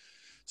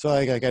 So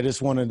I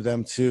just wanted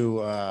them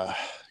to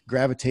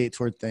gravitate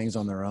toward things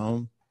on their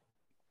own.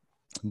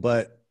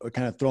 But we're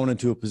kind of thrown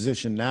into a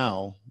position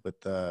now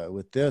with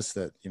this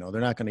that,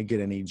 they're not going to get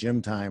any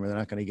gym time, or they're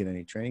not going to get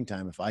any training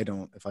time if I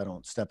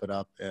don't step it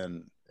up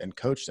and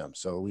coach them.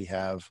 So we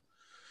have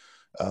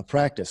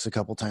practice a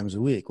couple times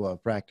a week. We'll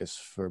have practice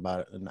for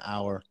about an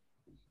hour,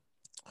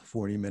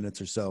 40 minutes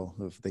or so,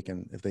 if they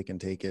can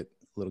take it,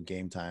 a little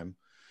game time.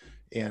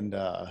 And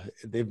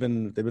they've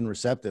been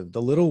receptive.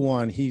 The little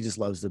one, he just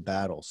loves the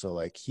battle. So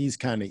like, he's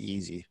kind of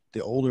easy.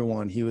 The older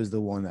one, he was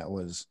the one that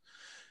was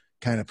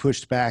kind of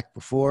pushed back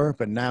before,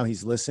 but now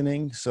he's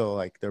listening. So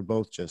like, they're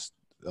both just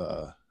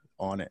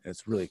on it.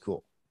 It's really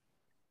cool.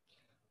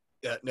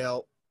 Yeah.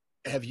 Now,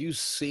 have you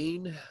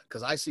seen,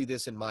 because I see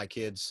this in my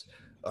kids,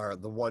 are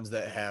the ones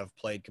that have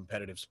played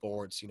competitive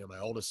sports. My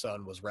oldest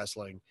son was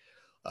wrestling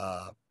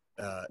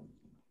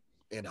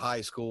in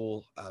high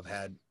school. I've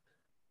had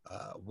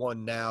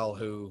one now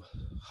who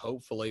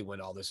hopefully, when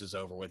all this is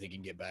over with, he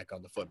can get back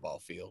on the football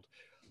field.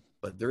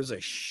 But there's a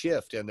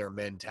shift in their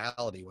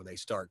mentality when they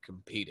start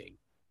competing.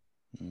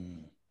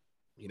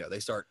 They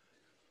start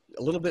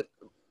a little bit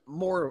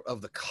more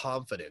of the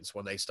confidence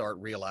when they start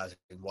realizing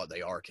what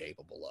they are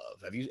capable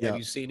of. Have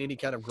you seen any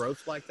kind of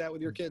growth like that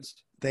with your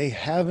kids? They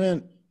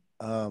haven't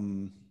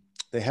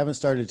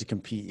started to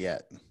compete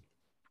yet,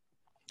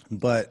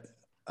 but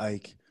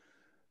like,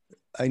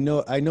 I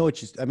know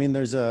what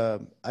there's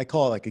I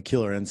call it like a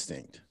killer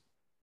instinct.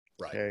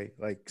 Right. Okay.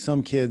 Like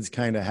some kids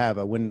kind of have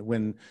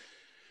when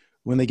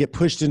they get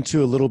pushed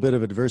into a little bit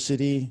of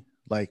adversity,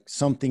 like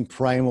something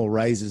primal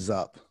rises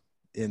up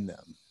in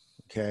them.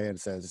 Okay. And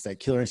it's that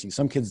killer instinct.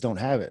 Some kids don't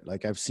have it.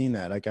 Like I've seen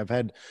that. Like I've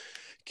had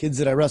kids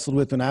that I wrestled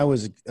with when I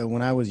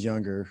was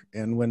younger,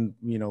 and when,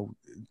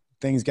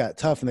 things got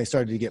tough and they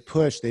started to get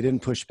pushed, they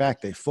didn't push back.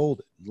 They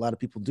folded. A lot of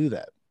people do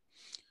that,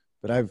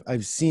 but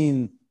I've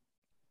seen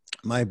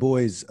my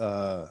boys,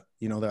 their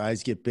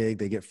eyes get big,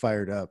 they get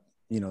fired up,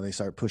 they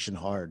start pushing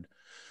hard,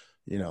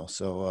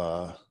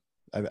 so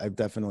I've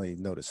definitely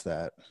noticed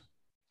that.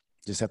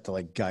 Just have to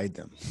like guide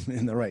them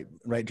in the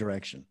right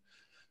direction.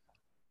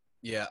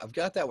 Yeah, I've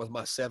got that with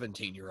my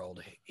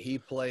 17-year-old. He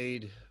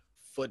played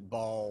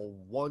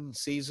football one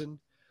season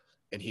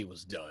and he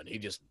was done.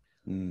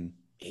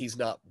 He's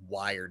not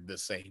wired the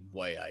same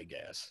way, I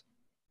guess.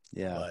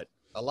 Yeah. But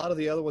a lot of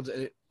the other ones,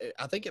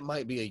 I think it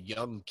might be a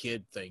young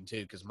kid thing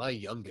too, because my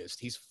youngest,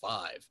 he's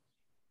 5,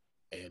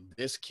 and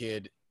this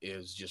kid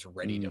is just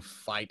ready to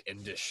fight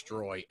and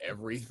destroy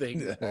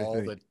everything all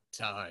the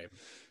time.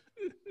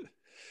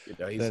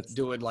 He's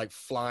doing like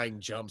flying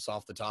jumps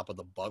off the top of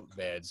the bunk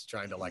beds,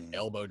 trying to like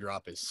elbow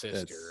drop his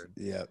sister.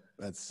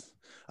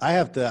 I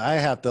have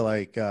to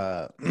like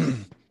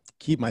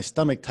keep my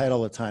stomach tight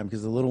all the time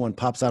because the little one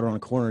pops out around the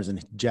corners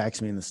and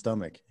jacks me in the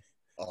stomach.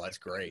 Oh, that's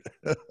great.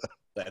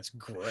 That's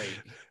great.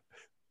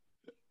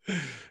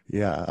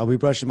 Yeah, I'll be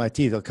brushing my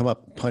teeth. He'll come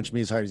up and punch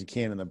me as hard as he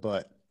can in the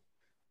butt.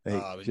 You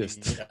got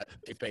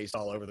paste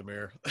all over the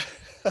mirror.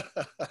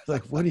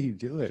 Like, what are you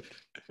doing?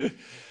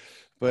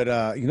 But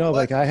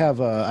like I have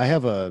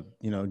a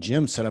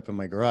gym set up in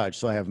my garage.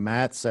 So I have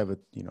mats. I have a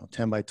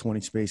 10 by 20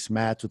 space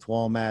mats with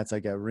wall mats. I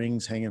got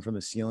rings hanging from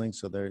the ceiling,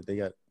 so they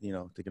got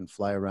they can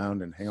fly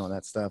around and hang on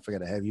that stuff. I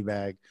got a heavy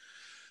bag.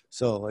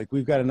 So like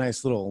we've got a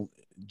nice little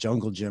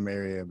jungle gym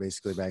area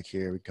basically back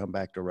here. We come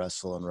back to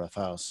wrestle and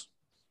roughhouse.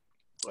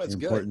 That's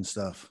important good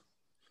stuff.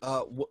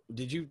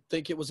 Did you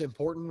think it was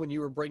important when you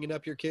were bringing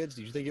up your kids?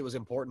 Did you think it was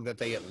important that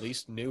they at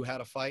least knew how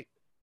to fight?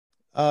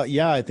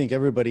 Yeah, I think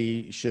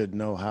everybody should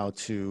know how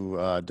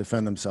to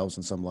defend themselves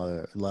on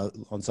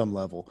some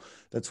level.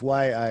 That's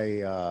why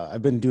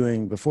I've been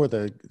doing before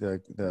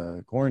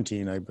the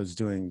quarantine. I was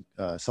doing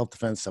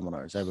self-defense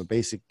seminars. I have a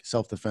basic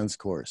self-defense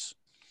course.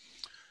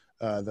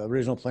 The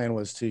original plan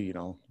was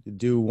to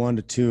do 1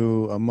 to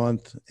 2 a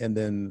month, and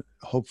then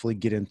hopefully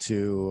get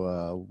into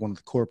one of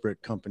the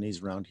corporate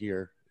companies around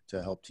here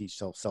to help teach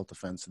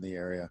self-defense in the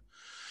area.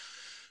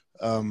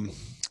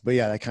 But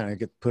yeah, that kind of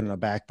get put in a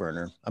back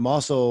burner. I'm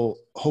also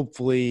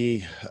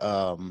hopefully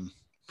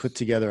put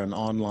together an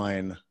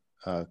online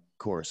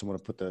course. I'm going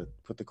to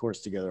put the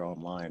course together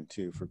online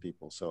too for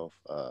people. So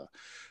if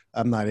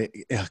I'm not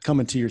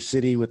coming to your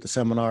city with the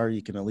seminar,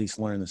 you can at least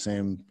learn the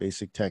same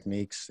basic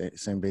techniques,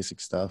 same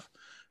basic stuff.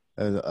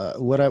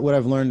 What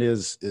I've learned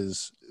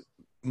is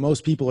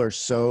most people are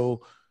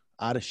so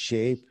out of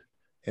shape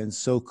and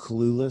so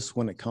clueless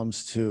when it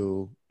comes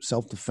to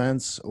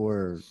self-defense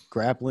or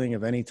grappling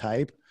of any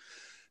type.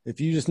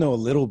 If you just know a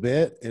little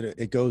bit,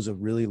 it goes a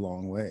really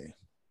long way.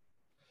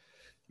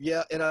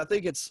 Yeah, and I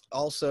think it's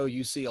also,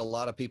 you see a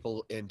lot of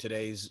people in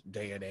today's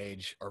day and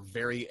age are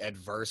very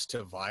adverse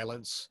to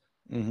violence,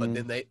 but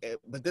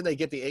then they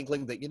get the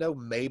inkling that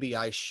maybe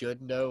I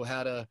should know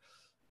how to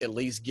at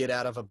least get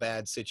out of a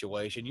bad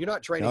situation. You're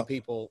not training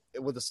people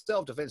with the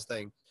self-defense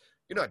thing.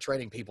 You're not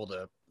training people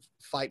to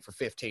fight for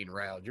 15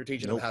 rounds. You're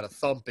teaching them how to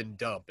thump and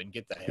dump and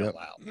get the hell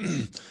out.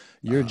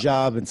 Your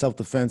job in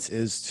self-defense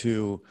is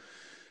to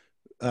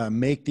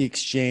make the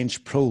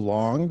exchange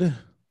prolonged,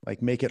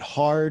 like make it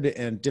hard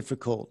and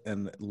difficult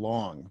and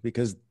long,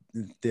 because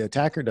the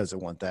attacker doesn't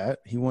want that.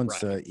 He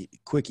wants a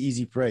quick,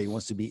 easy prey. He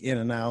wants to be in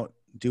and out,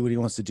 do what he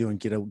wants to do, and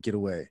get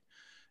away.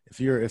 If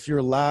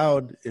you're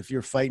loud, if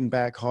you're fighting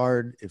back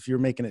hard, if you're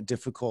making it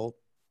difficult,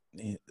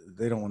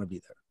 they don't want to be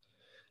there.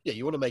 Yeah,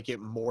 you want to make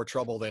it more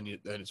trouble than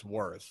it's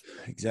worth.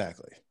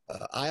 Exactly.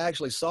 I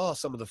actually saw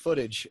some of the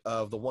footage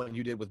of the one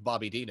you did with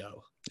Bobby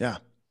Dino. Yeah.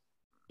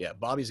 Yeah,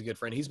 Bobby's a good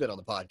friend. He's been on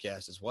the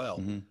podcast as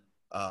well.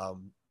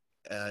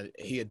 And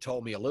he had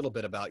told me a little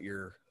bit about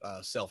your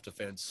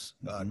self-defense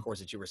course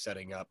that you were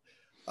setting up.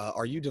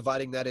 Are you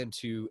dividing that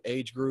into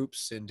age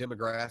groups and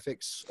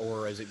demographics,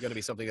 or is it going to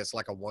be something that's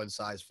like a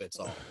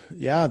one-size-fits-all?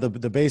 Yeah, the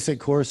basic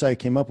course I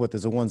came up with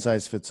is a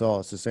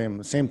one-size-fits-all. It's the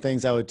same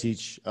things I would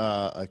teach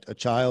a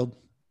child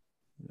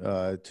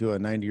to a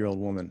 90-year-old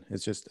woman.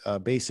 It's just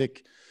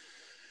basic,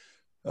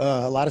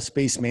 a lot of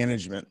space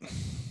management,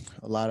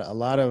 a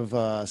lot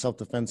of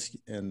self-defense,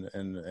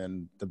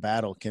 and the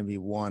battle can be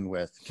won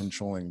with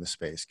controlling the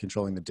space,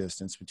 controlling the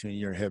distance between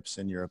your hips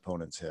and your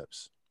opponent's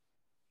hips.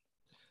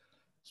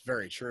 It's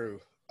very true.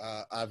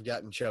 I've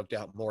gotten choked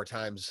out more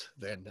times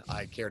than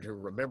I care to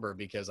remember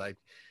because I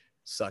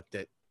sucked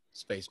at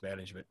space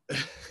management.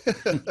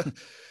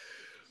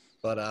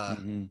 But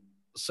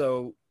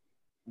so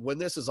when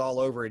this is all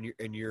over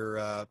and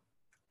you're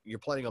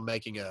planning on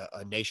making a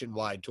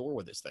nationwide tour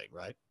with this thing,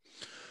 right?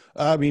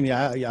 I mean,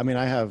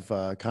 I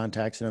have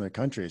contacts in other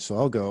countries, so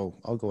I'll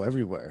go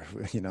everywhere.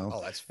 Oh,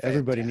 that's fantastic.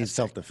 Everybody needs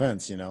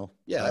self-defense. Yeah,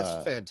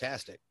 that's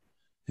fantastic.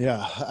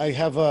 Yeah,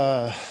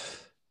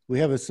 we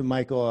have a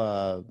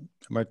Michael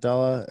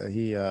Martella.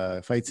 He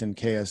fights in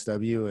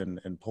KSW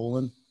in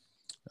Poland,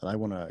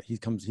 and he's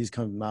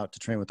come out to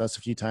train with us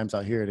a few times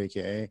out here at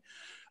AKA.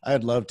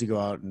 I'd love to go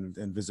out and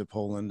visit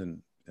Poland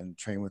and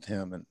train with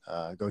him and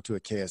go to a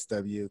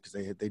KSW because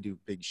they do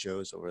big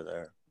shows over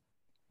there,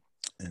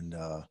 and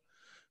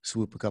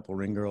swoop a couple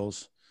ring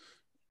girls.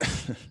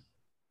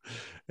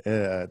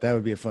 That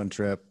would be a fun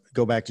trip.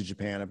 Go back to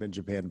Japan. I've been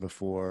to Japan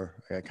before.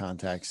 I got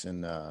contacts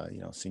in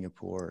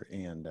Singapore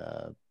and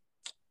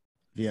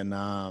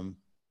Vietnam.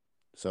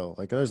 So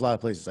like there's a lot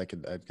of places I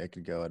could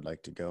go. I'd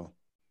like to go.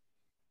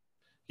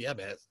 Yeah,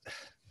 man.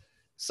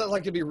 Sounds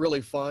like it'd be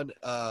really fun,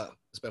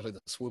 especially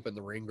the swoop in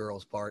the ring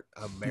girls part.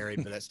 I'm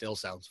married, but that still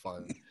sounds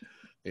fun.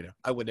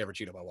 I would never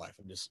cheat on my wife.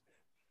 I'm just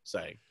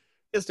saying.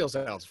 It still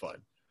sounds fun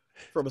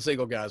from a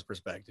single guy's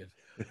perspective.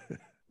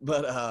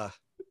 But,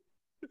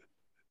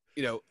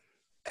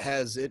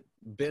 has it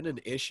been an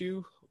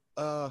issue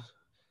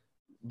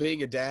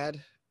being a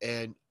dad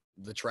and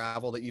the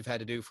travel that you've had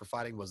to do for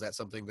fighting? Was that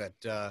something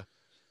that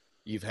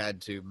you've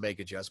had to make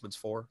adjustments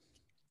for?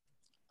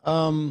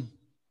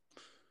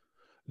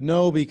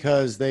 No,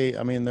 because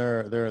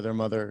their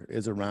mother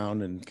is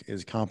around and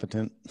is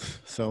competent,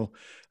 so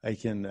I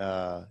can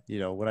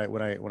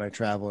when I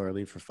travel or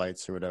leave for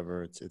fights or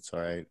whatever, it's all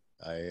right.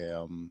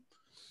 I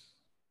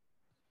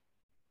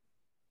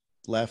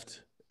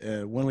left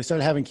when we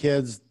started having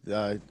kids.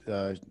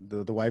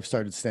 The wife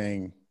started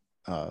staying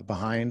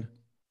behind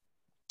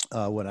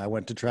when I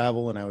went to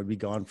travel, and I would be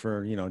gone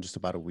for just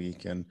about a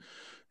week, and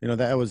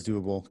that was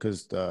doable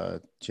because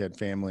she had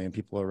family and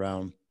people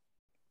around.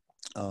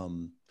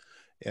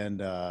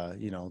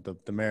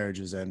 The marriage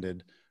has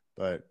ended,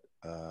 but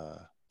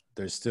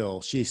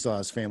she still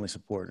has family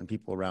support and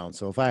people around.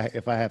 So if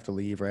I have to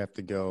leave or I have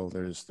to go,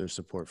 there's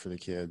support for the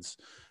kids.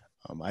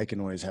 I can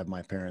always have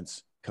my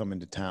parents come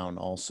into town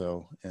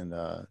also and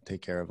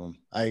take care of them.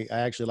 I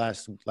actually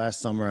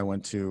last summer I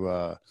went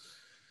to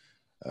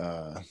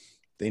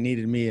they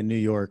needed me in New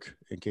York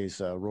in case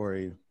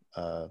Rory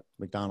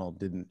McDonald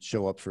didn't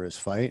show up for his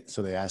fight.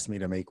 So they asked me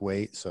to make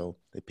weight. So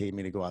they paid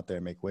me to go out there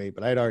and make weight,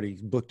 but I'd already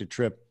booked a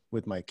trip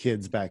with my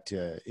kids back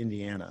to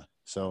Indiana.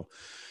 So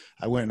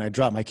I went and I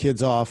dropped my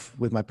kids off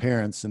with my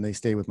parents, and they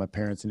stayed with my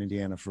parents in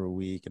Indiana for a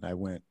week. And I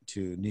went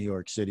to New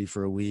York City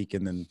for a week,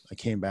 and then I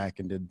came back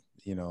and did,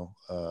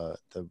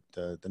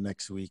 the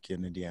next week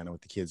in Indiana with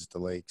the kids at the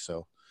lake.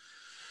 So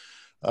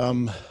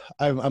I'm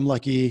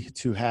lucky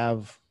to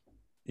have,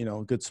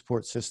 a good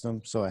support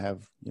system. So I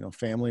have,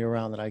 family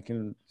around that I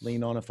can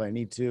lean on if I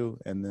need to.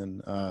 And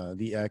then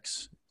the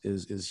ex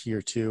is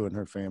here too, and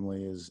her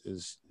family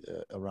is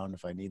around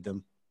if I need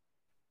them.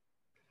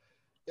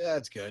 Yeah,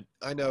 that's good.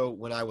 I know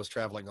when I was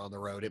traveling on the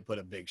road, it put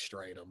a big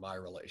strain on my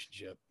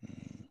relationship.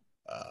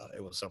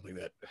 It was something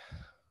that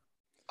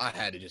I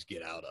had to just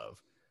get out of.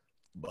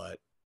 But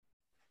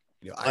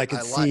I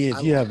could see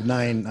if you have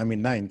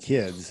nine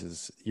kids,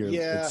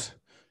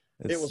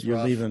 it was you're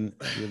rough.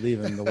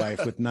 leaving the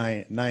wife with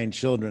nine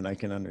children. I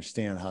can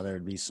understand how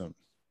there'd be some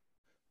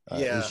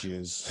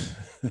issues.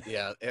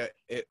 Yeah,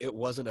 it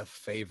wasn't a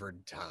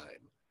favored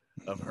time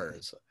of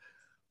hers,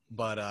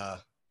 but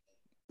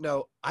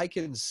no, I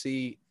can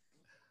see.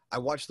 I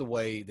watch the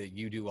way that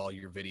you do all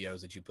your videos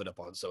that you put up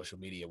on social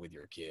media with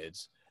your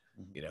kids.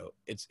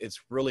 It's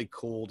really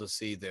cool to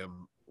see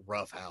them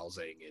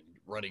roughhousing and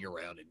running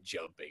around and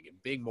jumping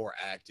and being more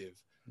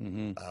active.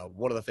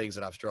 One of the things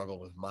that I've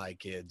struggled with my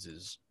kids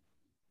is,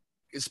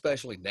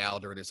 especially now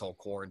during this whole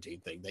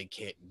quarantine thing, they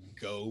can't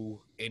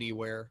go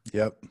anywhere.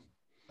 Yep.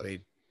 I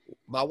mean,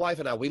 my wife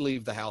and I, we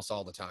leave the house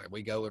all the time.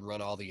 We go and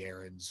run all the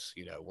errands.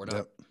 We're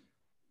not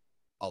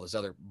all this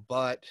other,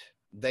 but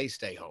they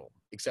stay home,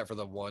 except for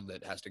the one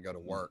that has to go to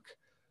work.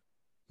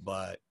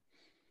 But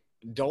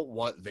don't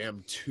want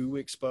them too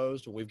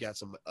exposed. We've got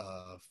some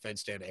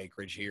fenced in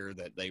acreage here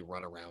that they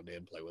run around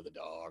in, play with a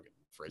dog and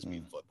frisbee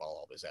and football,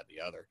 all this, that, and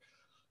the other.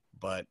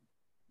 But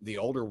the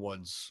older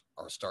ones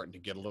are starting to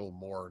get a little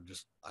more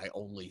just, I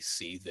only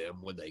see them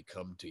when they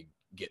come to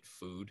get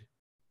food,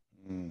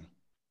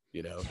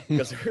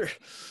 because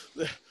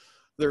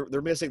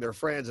they're missing their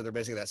friends and they're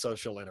missing that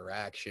social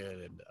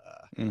interaction.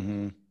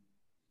 And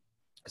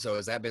so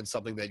has that been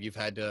something that you've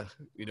had to,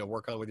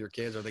 work on with your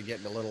kids? Are they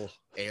getting a little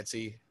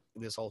antsy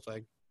in this whole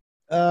thing?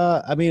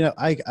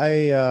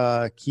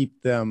 I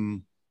keep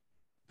them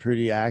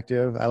pretty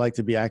active. I like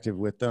to be active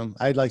with them.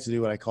 I'd like to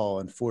do what I call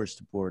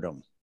enforced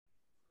boredom.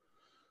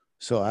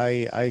 So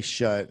I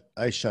shut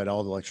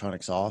all the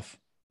electronics off,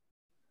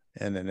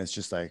 and then it's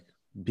just like,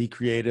 be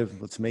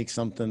creative. Let's make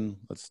something.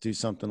 Let's do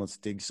something. Let's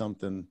dig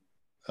something.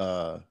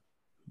 Go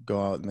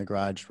out in the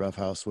garage, rough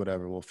house,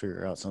 whatever. We'll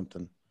figure out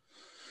something.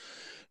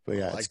 But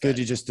yeah, it's good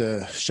to just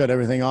shut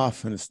everything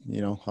off, and it's,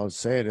 I would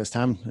say it's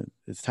time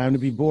to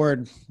be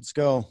bored. Let's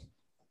go,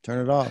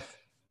 turn it off.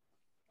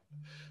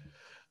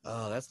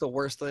 Oh, that's the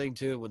worst thing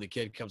too, when the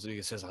kid comes to me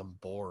and says, "I'm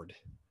bored."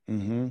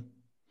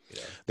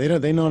 They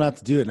know not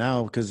to do it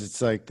now, because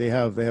it's like they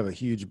have a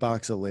huge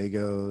box of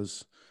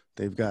Legos.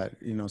 They've got,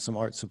 some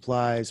art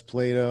supplies,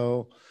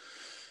 Play-Doh.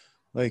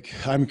 Like,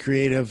 I'm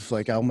creative.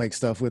 Like, I'll make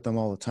stuff with them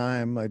all the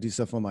time. I do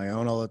stuff on my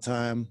own all the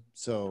time.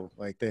 So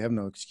like, they have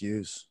no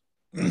excuse.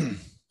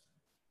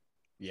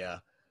 Yeah.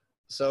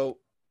 So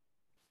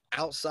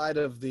outside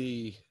of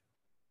the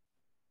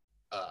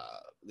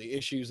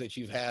issues that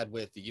you've had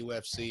with the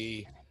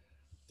UFC,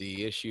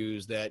 the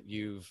issues that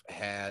you've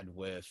had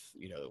with,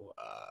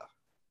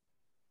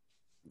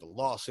 the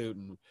lawsuit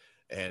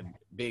and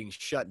being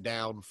shut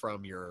down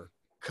from your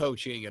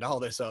coaching and all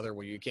this other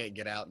where you can't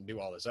get out and do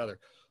all this other.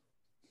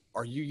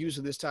 Are you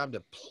using this time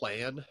to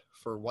plan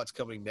for what's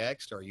coming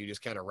next, or are you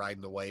just kind of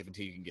riding the wave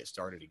until you can get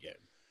started again?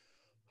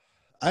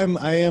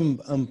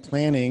 I'm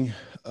planning.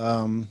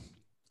 Well,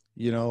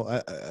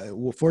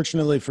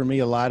 fortunately for me,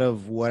 a lot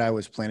of what I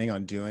was planning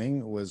on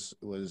doing was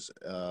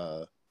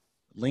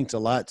linked a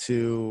lot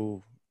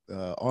to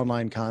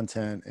online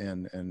content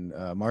and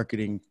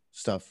marketing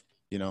stuff.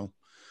 With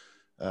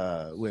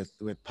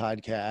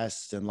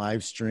podcasts and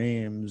live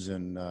streams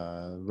and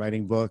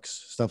writing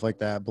books, stuff like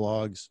that,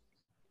 blogs.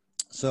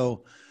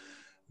 So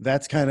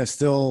that's kind of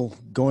still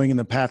going in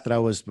the path that I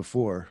was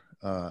before.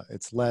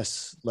 It's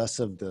less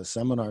of the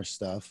seminar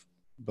stuff,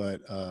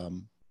 but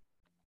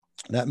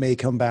that may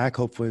come back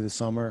hopefully this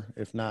summer.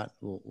 If not,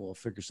 we'll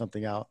figure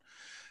something out.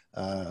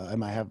 I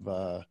might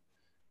have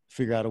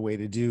figure out a way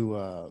to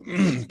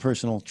do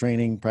personal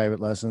training, private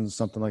lessons,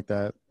 something like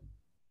that.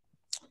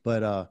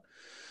 But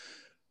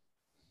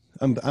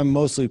I'm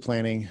mostly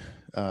planning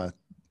to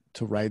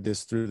ride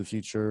this through the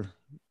future.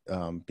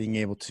 Being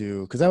able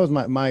to, because that was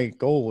my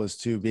goal, was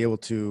to be able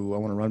to, I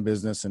want to run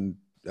business and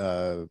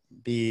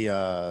be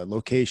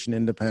location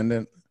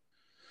independent,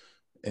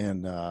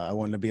 and I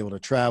wanted to be able to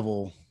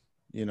travel,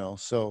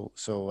 so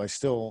I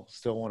still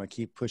want to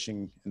keep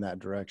pushing in that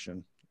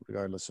direction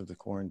regardless of the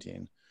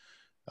quarantine.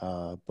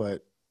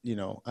 But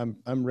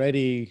I'm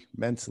ready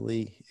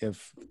mentally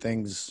if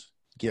things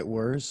get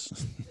worse.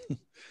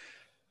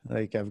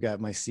 Like, I've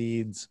got my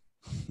seeds.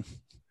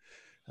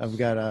 I've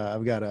got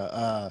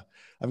a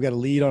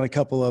lead on a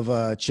couple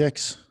of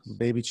chicks,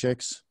 baby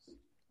chicks.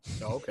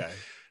 Okay.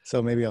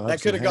 So maybe I'll have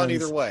that could have gone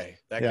hens. either way.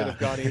 Could have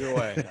gone either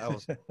way. I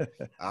was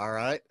all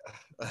right.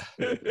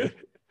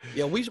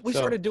 Yeah, we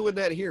started doing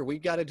that here. We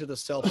got into the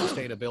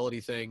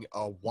self-sustainability thing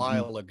a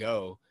while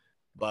ago,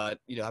 but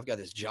I've got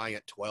this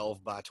giant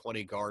 12 by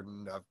 20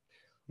 garden.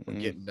 We're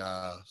getting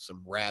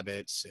some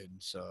rabbits and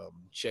some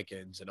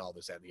chickens and all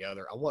this and the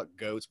other. I want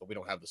goats, but we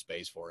don't have the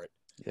space for it.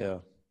 Yeah.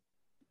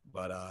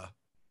 But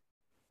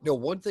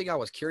one thing I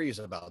was curious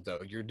about, though,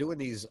 you're doing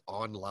these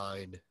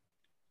online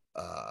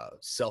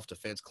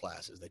self-defense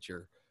classes that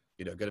you're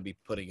going to be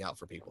putting out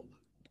for people.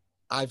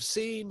 I've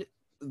seen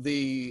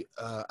the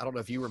I don't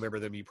know if you remember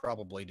them. You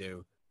probably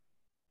do.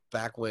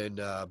 Back when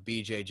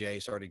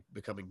BJJ started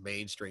becoming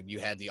mainstream, you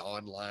had the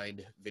online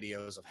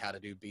videos of how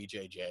to do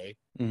BJJ,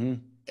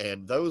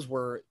 and those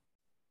were,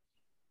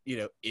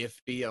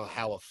 iffy on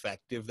how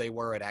effective they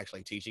were at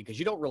actually teaching, because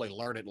you don't really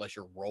learn it unless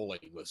you're rolling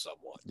with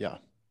someone. Yeah.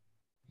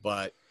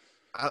 But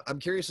I'm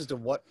curious as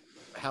to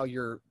how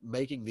you're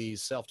making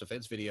these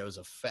self-defense videos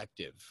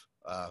effective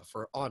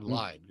for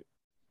online.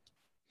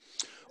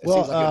 It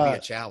seems like it'd be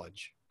a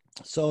challenge.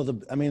 So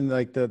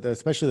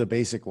especially the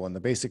basic one, the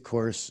basic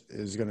course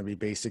is going to be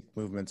basic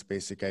movements,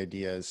 basic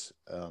ideas,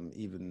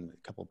 even a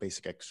couple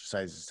basic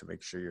exercises to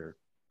make sure you're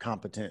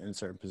competent in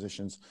certain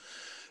positions.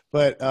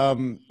 But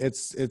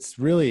it's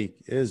really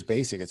is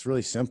basic. It's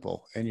really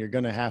simple, and you're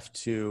going to have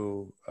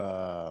to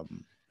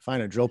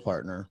find a drill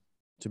partner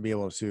to be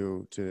able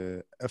to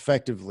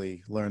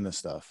effectively learn this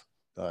stuff.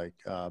 The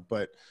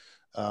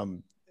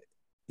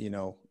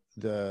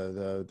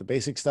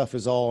basic stuff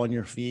is all on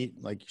your feet.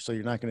 So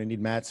you're not going to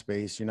need mat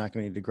space. You're not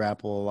going to need to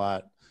grapple a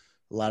lot.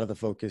 A lot of the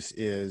focus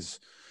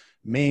is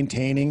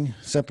maintaining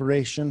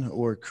separation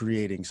or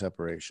creating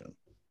separation.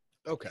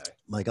 Okay.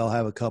 I'll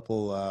have a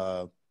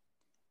couple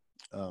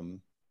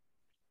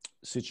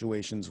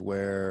situations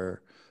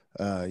where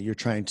you're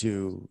trying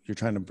to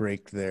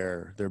break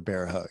their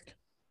bear hug.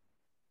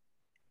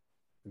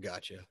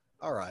 Gotcha.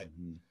 All right.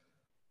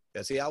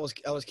 Yeah. See, I was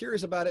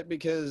curious about it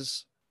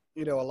because,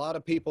 a lot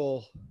of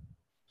people,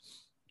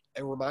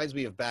 it reminds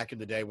me of back in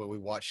the day when we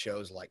watched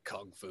shows like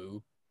Kung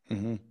Fu.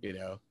 You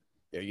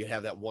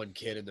have that one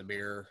kid in the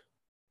mirror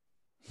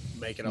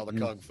making all the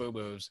Kung Fu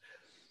moves.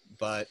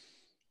 But,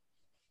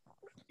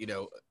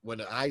 when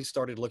I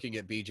started looking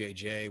at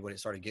BJJ, when it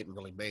started getting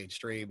really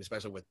mainstream,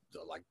 especially with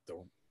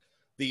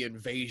the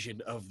invasion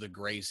of the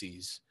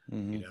Gracies,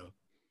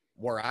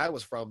 where I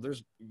was from,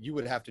 you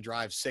would have to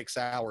drive 6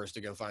 hours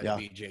to go find a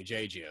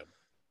BJJ gym,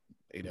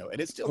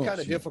 and it's still kind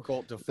of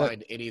difficult to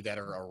find any that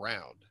are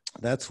around.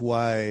 That's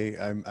why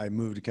I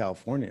moved to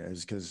California,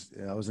 is because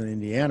I was in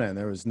Indiana and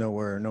there was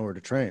nowhere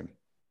to train.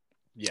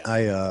 Yeah.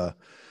 I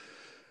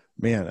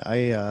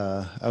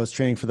was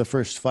training for the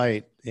first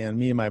fight, and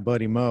me and my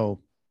buddy Mo,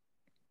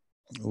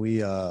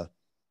 we were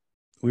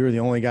the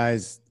only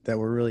guys that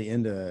were really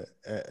into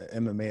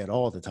MMA at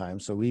all at the time.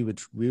 So we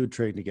would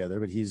train together,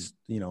 but he's,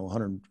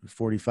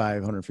 145,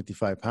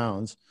 155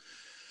 pounds.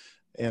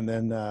 And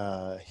then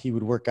he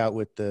would work out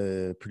with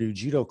the Purdue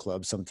Judo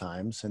Club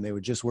sometimes, and they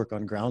would just work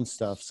on ground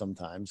stuff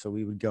sometimes. So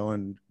we would go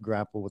and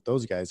grapple with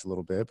those guys a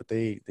little bit, but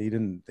they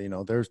didn't,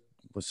 their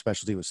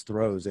specialty was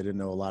throws. They didn't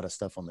know a lot of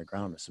stuff on the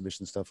ground,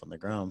 submission stuff on the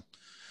ground.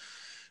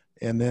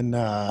 And then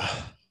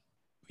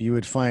you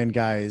would find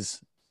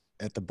guys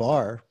at the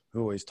bar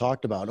who always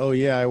talked about, oh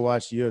yeah, I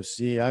watched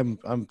UFC. I'm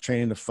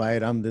training to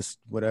fight. I'm this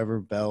whatever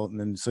belt. And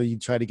then so you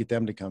try to get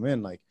them to come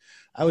in. Like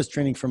I was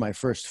training for my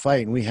first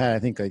fight, and we had I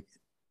think like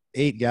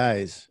 8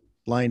 guys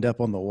lined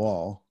up on the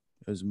wall.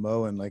 It was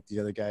Mo and like the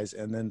other guys,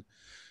 and then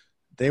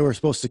they were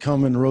supposed to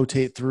come and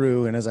rotate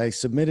through. And as I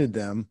submitted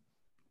them,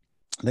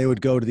 they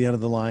would go to the end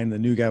of the line. The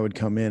new guy would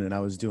come in, and I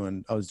was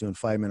doing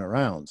 5-minute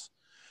rounds.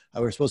 I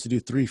was supposed to do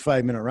 3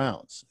 5-minute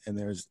rounds, and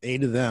there's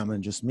 8 of them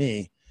and just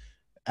me.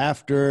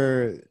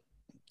 After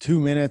 2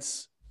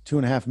 minutes,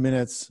 2.5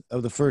 minutes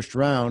of the first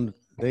round,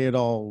 they were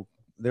all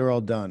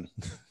done.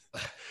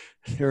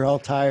 They were all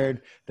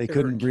tired. They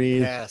couldn't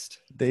breathe. Gassed.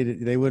 They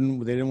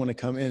didn't want to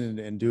come in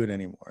and do it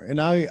anymore.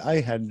 And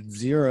I had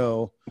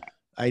zero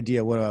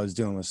idea what I was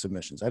doing with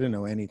submissions. I didn't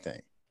know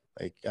anything.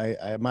 Like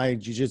my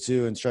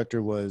jiu-jitsu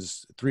instructor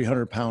was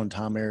 300-pound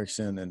Tom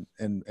Erickson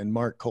and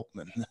Mark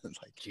Coltman.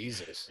 Like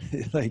Jesus.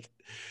 Like,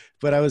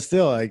 but I was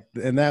still like,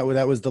 and that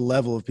was the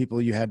level of people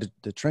you had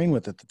to train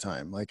with at the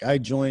time. Like I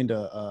joined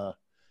a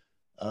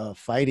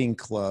fighting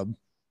club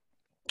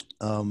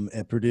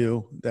at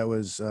Purdue that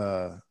was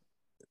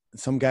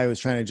some guy was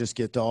trying to just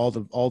get to all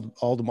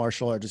the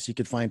martial artists he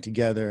could find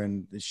together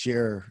and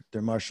share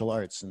their martial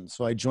arts. And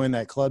so I joined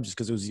that club just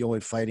because it was the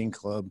only fighting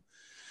club.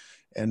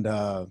 And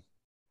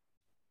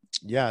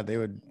yeah, they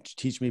would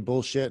teach me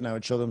bullshit, and I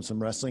would show them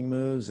some wrestling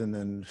moves, and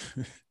then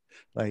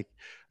like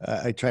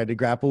I tried to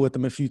grapple with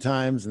them a few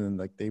times, and then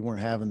like they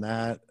weren't having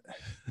that.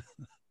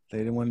 They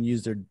didn't want to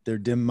use their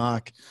dim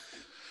mock.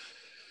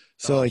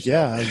 So like, shit.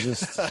 Yeah, I was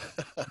just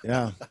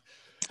yeah.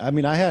 I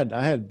mean, I had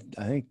I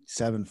think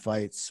 7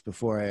 fights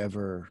before I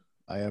ever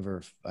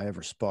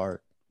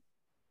sparred.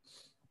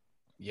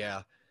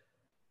 Yeah,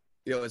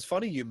 you know, it's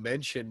funny you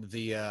mentioned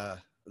the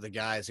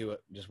guys who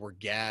just were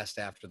gassed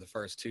after the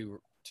first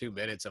two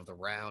minutes of the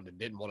round and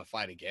didn't want to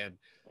fight again.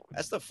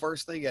 That's the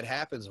first thing that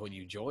happens when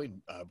you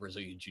join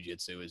Brazilian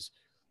Jiu-Jitsu is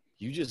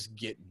you just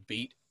get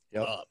beat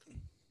up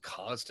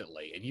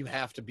constantly, and you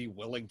have to be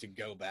willing to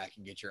go back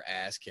and get your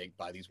ass kicked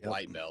by these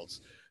white belts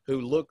who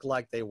look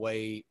like they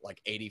weigh like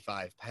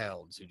 85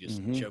 pounds, who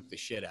just choke the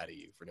shit out of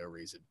you for no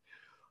reason.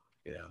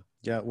 You know?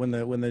 Yeah. When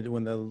the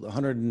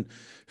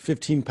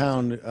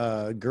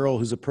 115-pound girl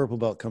who's a purple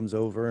belt comes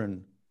over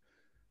and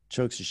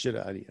chokes the shit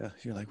out of you,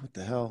 you're like, what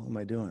the hell am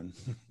I doing?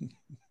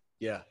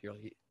 Yeah. You're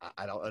like,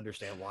 I don't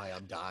understand why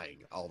I'm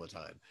dying all the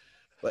time.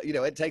 But, you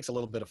know, it takes a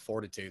little bit of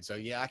fortitude. So,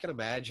 yeah, I can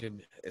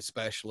imagine,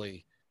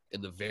 especially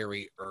in the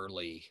very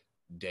early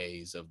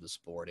days of the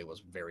sport, it was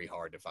very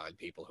hard to find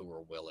people who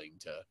were willing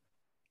to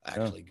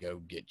actually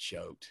go get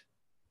choked.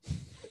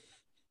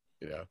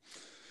 You know,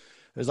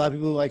 there's a lot of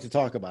people who like to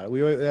talk about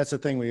it. That's the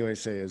thing we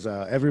always say is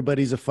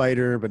everybody's a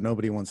fighter, but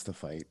nobody wants to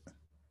fight.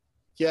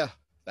 Yeah,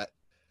 that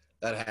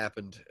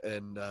happened.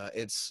 And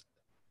it's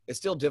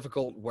still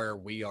difficult where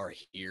we are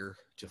here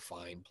to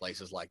find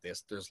places like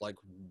this. There's like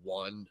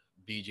one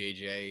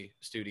BJJ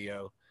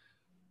studio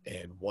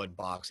and one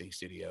boxing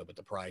studio, but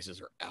the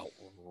prices are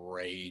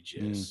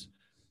outrageous.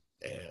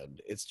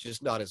 And it's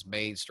just not as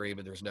mainstream,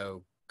 and there's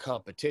no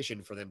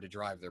competition for them to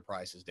drive their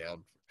prices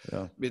down.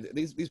 I mean,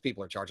 these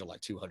people are charging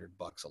like $200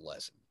 a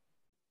lesson.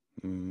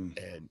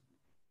 And,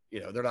 you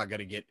know, they're not going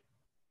to get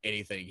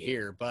anything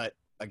here, but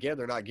again,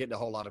 they're not getting a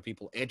whole lot of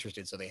people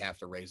interested, so they have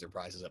to raise their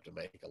prices up to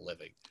make a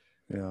living.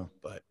 Yeah.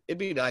 But it'd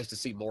be nice to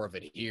see more of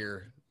it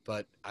here,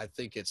 but I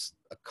think it's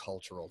a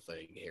cultural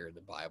thing here in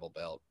the Bible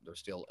Belt. They're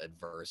still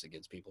adverse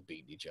against people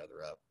beating each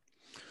other up.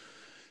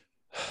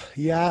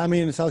 Yeah, I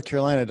mean, South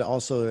Carolina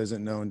also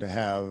isn't known to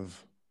have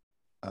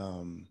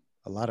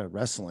a lot of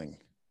wrestling,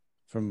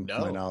 from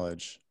my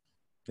knowledge.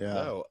 Yeah,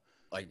 no,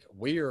 like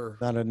we're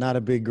not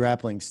a big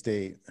grappling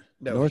state.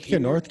 No,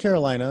 North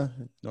Carolina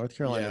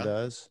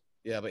does.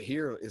 Yeah, but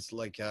here it's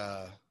like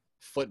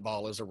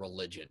football is a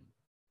religion.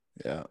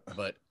 Yeah,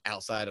 but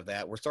outside of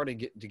that, we're starting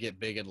to get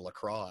big in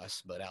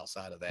lacrosse. But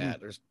outside of that,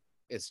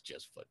 it's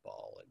just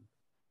football, and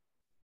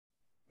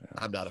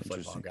I'm not a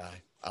football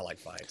guy. I like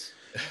fights.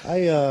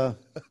 I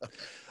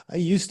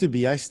used to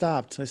be. I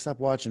stopped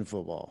watching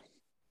football.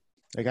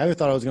 Like I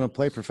thought I was going to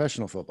play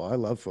professional football. I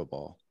love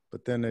football,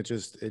 but then it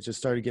just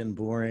started getting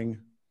boring.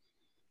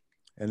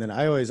 And then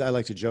I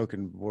like to joke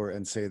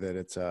and say that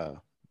it's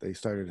they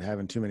started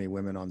having too many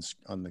women on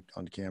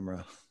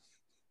camera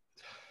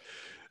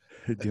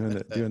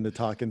doing the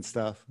talking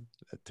stuff.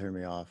 That turned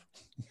me off.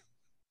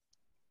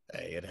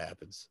 Hey, it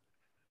happens.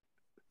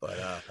 But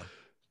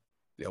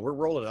yeah, we're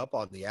rolling up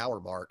on the hour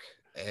mark.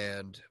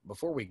 And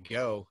before we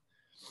go,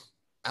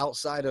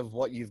 outside of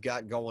what you've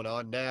got going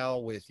on now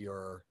with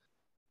your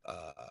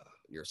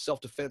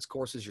self-defense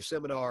courses, your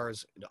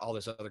seminars, and all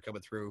this other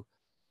coming through,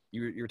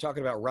 you're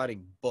talking about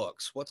writing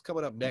books. What's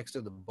coming up next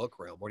in the book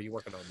realm? What are you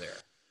working on there?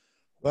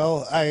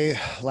 Well,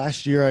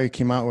 last year I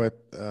came out with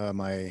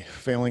my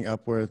Failing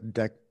Upward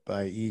Death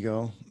by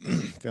Ego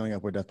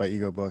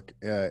book.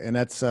 And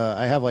that's,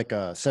 I have like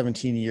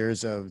 17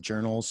 years of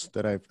journals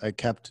that I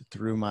kept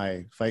through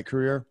my fight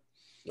career.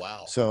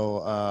 Wow.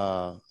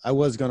 So I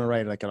was going to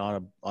write like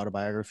an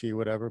autobiography or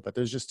whatever, but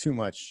there's just too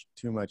much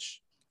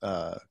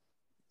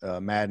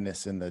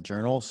madness in the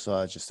journals. So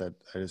I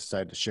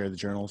decided to share the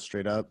journals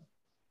straight up,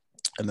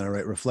 and then I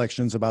write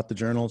reflections about the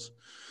journals.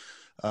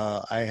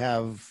 I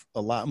have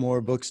a lot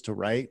more books to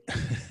write.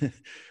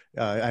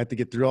 I have to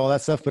get through all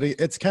that stuff, but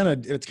it's kind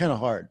of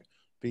hard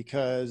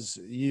because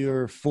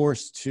you're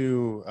forced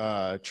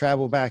to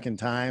travel back in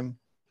time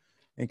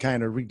and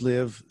kind of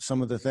relive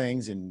some of the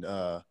things. And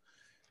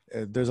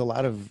there's a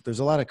lot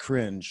of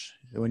cringe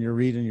when you're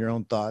reading your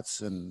own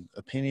thoughts and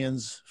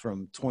opinions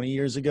from 20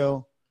 years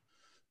ago.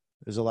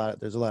 There's a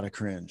lot of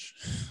cringe.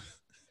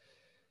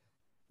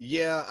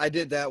 Yeah, I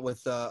did that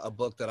with a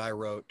book that I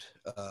wrote.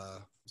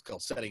 It's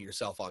called Setting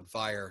Yourself on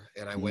Fire.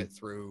 And I went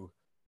through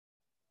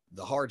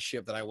the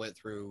hardship that I went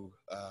through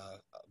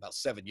about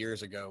 7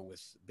 years ago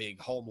with being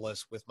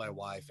homeless with my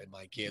wife and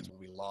my kids when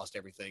we lost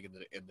everything in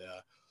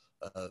the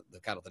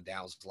kind of the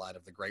downslide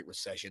of the Great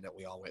Recession that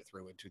we all went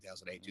through in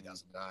 2008,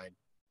 2009.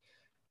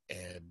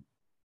 And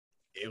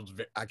it was,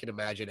 I can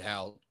imagine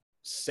how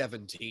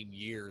 17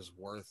 years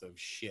worth of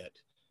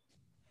shit,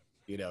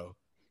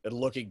 and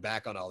looking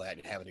back on all that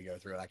and having to go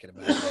through it, I can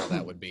imagine how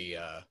that would be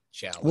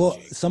challenging. Well,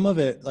 some of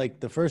it, like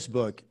the first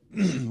book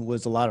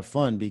was a lot of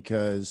fun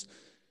because,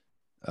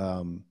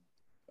 man,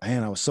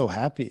 I was so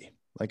happy.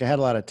 Like I had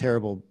a lot of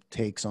terrible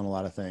takes on a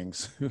lot of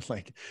things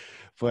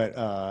but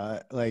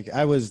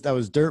I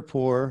was dirt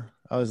poor.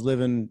 I was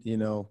living,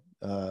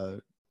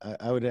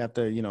 I would have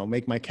to,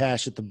 make my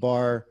cash at the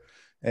bar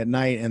at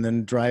night and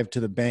then drive to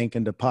the bank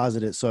and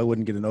deposit it so I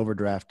wouldn't get an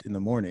overdraft in the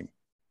morning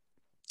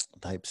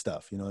type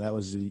stuff. That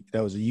was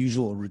a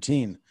usual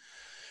routine,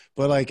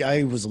 but like,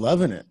 I was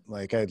loving it.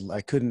 Like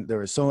I couldn't, there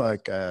was so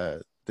like,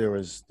 there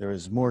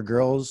was more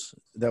girls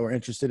that were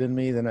interested in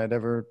me than I'd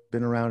ever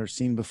been around or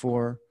seen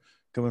before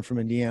coming from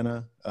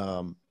Indiana.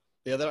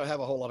 Yeah, they don't have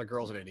a whole lot of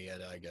girls in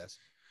Indiana, I guess.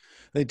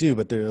 They do,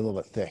 but they're a little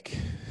bit thick.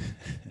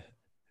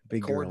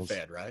 Big corn girls.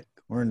 fed, right?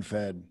 Corn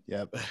fed.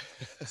 Yep.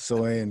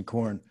 Soy and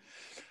corn.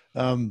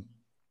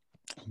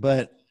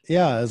 But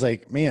yeah, I was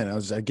like, man, I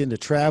was getting to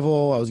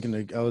travel. I had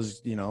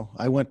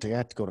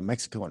to go to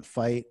Mexico and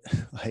fight.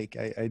 Like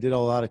I did a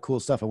lot of cool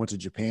stuff. I went to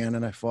Japan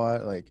and I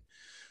fought. Like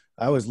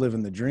I was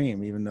living the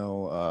dream, even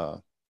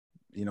though,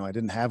 I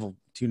didn't have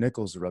 2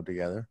 nickels to rub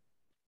together.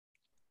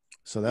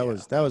 So that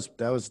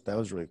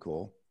was really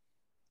cool.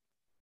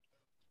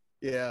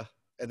 Yeah.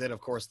 And then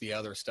of course the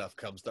other stuff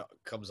comes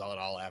on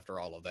all after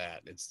all of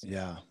that.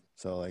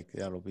 So like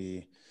it'll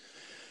be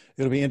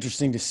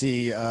interesting to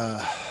see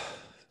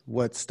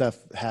what stuff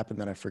happened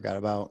that I forgot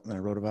about and I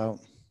wrote about.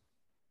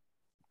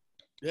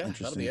 Yeah,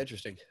 that'll be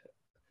interesting.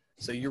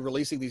 So you're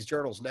releasing these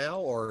journals now,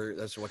 or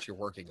that's what you're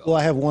working on? Well,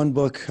 I have one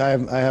book. I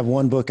have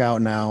one book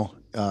out now,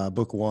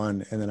 book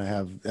 1, and then I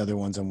have other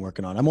ones I'm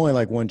working on. I'm only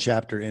like 1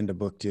 chapter into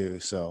book 2,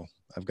 so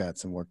I've got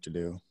some work to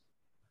do.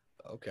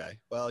 Okay.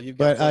 Well, you've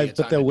got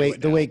the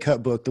weight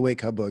cut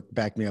book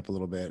backed me up a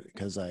little bit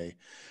because I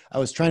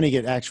was trying to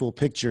get actual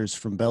pictures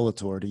from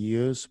Bellator to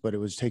use, but it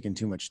was taking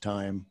too much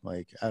time.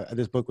 Like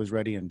this book was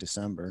ready in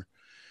December,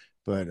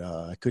 but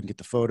I couldn't get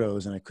the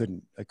photos and I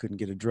couldn't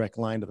get a direct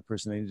line to the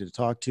person I needed to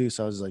talk to.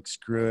 So I was like,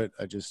 screw it.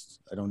 I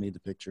don't need the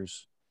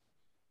pictures.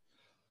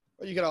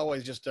 Well, you can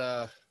always just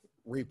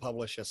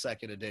republish a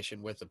second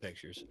edition with the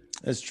pictures.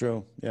 That's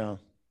true. Yeah.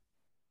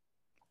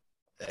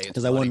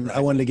 Because I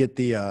wanted to get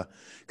the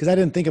because I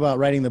didn't think about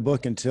writing the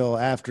book until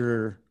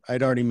after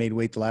I'd already made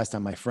weight the last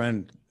time. My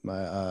friend,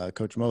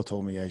 Coach Mo,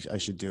 told me I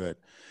should do it.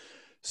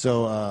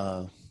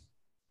 So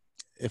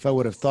if I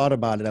would have thought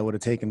about it, I would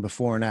have taken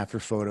before and after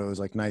photos,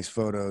 like nice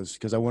photos,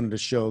 because I wanted to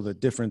show the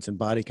difference in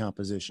body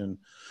composition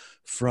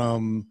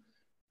from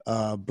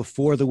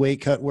before the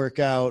weight cut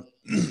workout,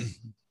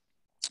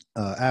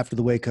 after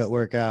the weight cut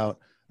workout,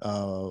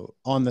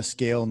 on the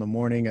scale in the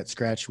morning at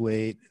scratch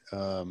weight.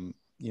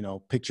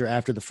 Picture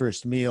after the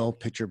first meal,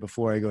 picture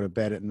before I go to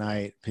bed at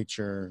night,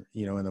 picture,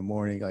 in the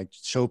morning, like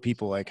show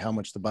people like how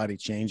much the body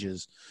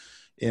changes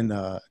in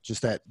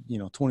just that,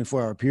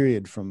 24-hour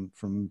period from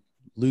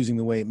losing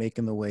the weight,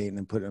 making the weight, and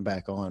then putting it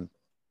back on.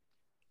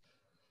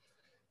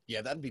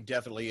 Yeah, that'd be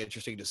definitely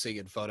interesting to see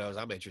in photos.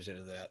 I'm interested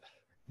in that.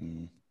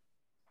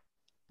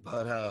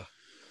 But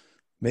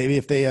maybe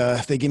if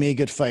they give me a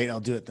good fight, I'll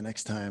do it the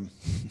next time.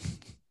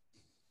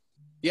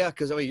 Yeah,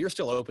 because you're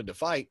still open to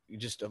fight. You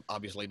just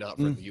obviously not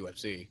for the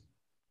UFC.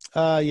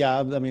 Yeah,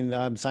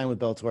 I'm signed with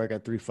Bellator. I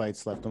got 3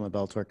 fights left on my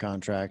Bellator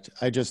contract.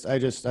 I've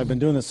been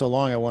doing this so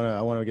long. I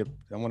want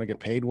to get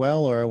paid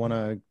well, or I want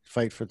to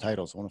fight for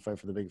titles. I want to fight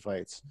for the big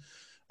fights.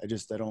 I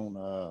don't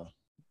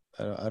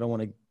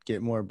want to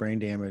get more brain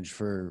damage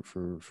for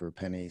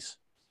pennies.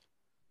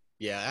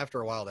 Yeah, after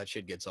a while that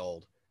shit gets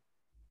old.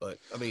 But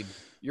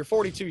you're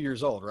 42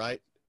 years old, right?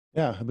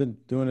 Yeah, I've been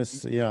doing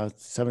this,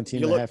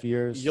 17 and a half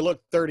years. You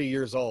look 30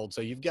 years old, so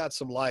you've got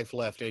some life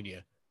left in you.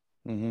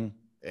 Mm-hmm.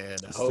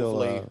 And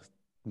hopefully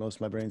most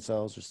of my brain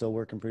cells are still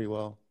working pretty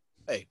well.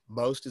 Hey,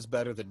 most is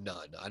better than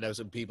none. I know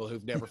some people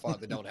who've never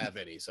fought that don't have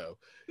any, so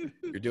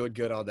you're doing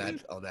good on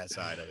that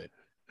side of it.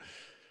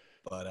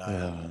 But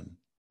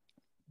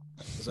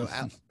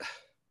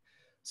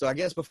so I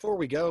guess before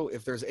we go,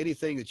 if there's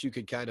anything that you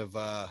could kind of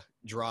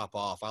drop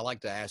off, I like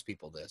to ask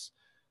people this.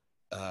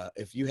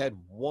 if you had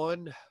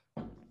one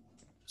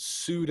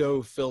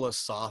pseudo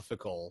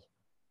philosophical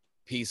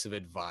piece of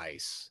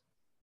advice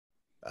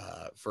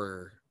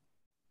for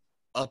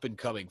up and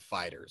coming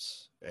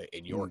fighters,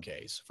 in your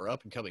case, for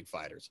up and coming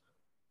fighters,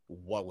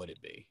 what would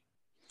it be?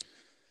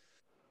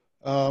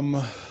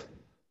 Well,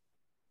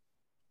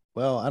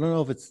 I don't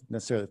know if it's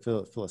necessarily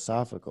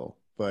philosophical,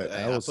 but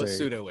I will I'll put say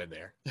pseudo in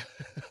there.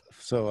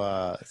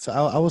 I'll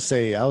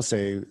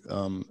say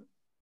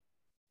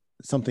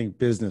something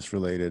business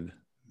related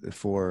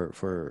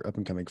for up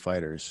and coming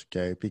fighters.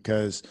 Okay.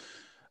 Because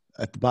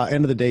at the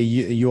end of the day,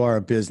 you are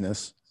a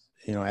business,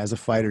 you know, as a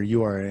fighter,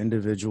 you are an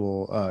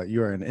individual,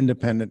 you are an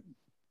independent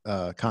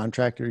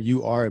contractor.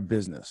 You are a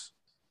business.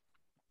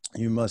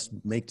 You must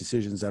make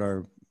decisions that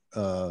are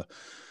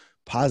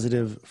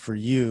positive for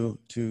you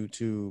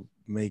to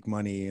make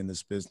money in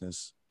this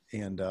business.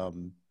 And a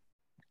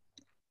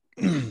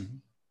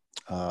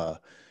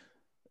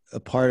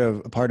part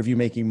of you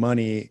making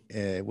money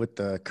with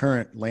the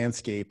current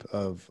landscape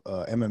of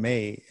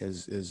MMA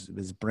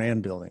is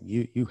brand building.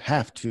 You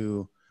have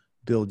to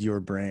build your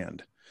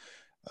brand,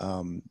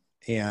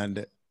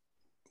 and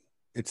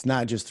it's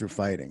not just through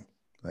fighting.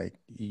 Like,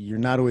 you're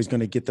not always going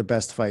to get the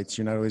best fights.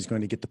 You're not always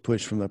going to get the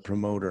push from the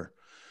promoter.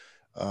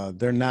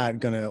 They're not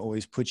going to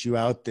always put you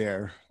out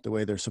there the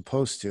way they're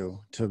supposed to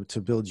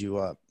build you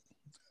up.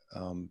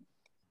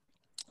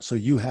 So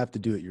you have to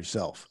do it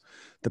yourself.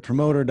 The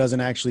promoter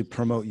doesn't actually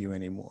promote you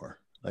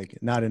anymore, like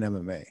not in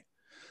MMA.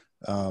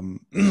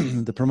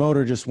 The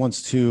promoter just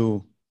wants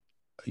to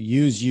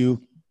use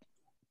you,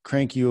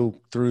 crank you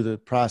through the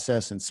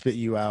process and spit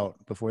you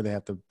out before they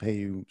have to pay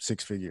you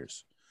six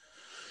figures.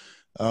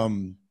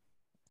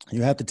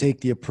 You have to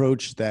take the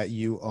approach that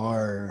you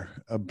are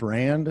a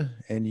brand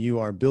and you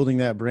are building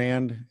that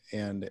brand.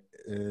 And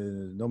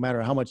no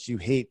matter how much you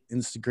hate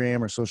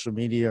Instagram or social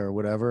media or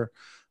whatever,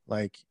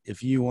 like,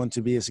 if you want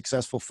to be a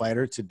successful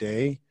fighter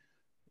today,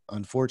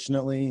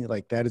 unfortunately,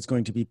 like, that is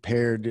going to be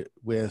paired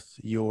with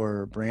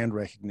your brand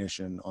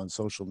recognition on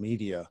social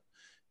media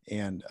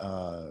and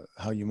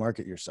how you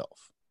market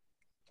yourself.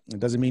 It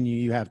doesn't mean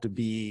you have to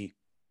be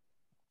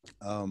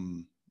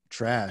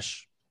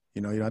trash.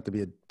 You know, you don't have to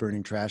be a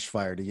burning trash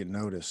fire to get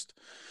noticed.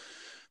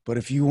 But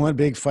if you want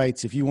big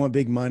fights, if you want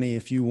big money,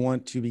 if you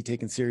want to be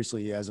taken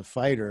seriously as a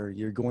fighter,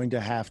 you're going to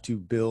have to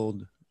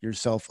build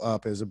yourself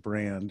up as a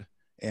brand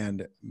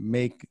and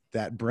make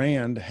that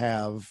brand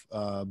have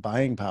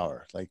buying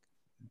power. Like,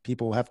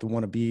 people have to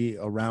want to be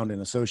around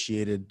and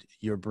associated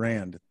your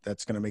brand.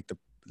 That's going to make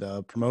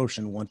the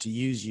promotion want to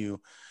use you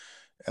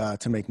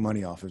to make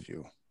money off of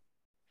you.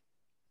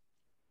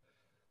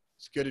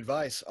 It's good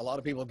advice. A lot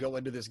of people go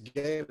into this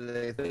game and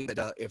they think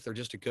that if they're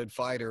just a good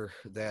fighter,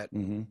 that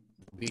will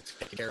be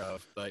taken care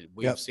of. But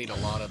we've seen a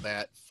lot of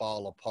that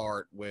fall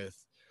apart with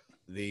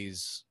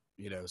these,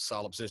 you know,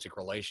 solipsistic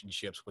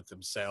relationships with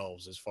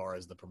themselves as far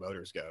as the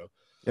promoters go.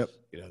 Yep.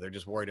 You know, they're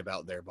just worried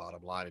about their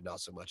bottom line and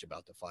not so much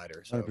about the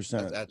fighter. So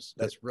 100%.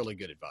 That's really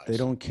good advice. They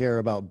don't care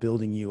about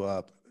building you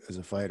up as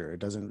a fighter. It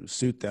doesn't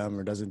suit them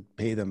or doesn't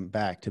pay them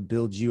back to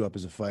build you up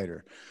as a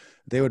fighter.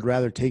 They would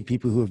rather take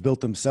people who have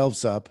built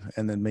themselves up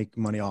and then make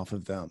money off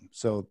of them.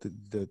 So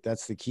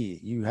that's the key.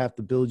 You have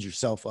to build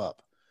yourself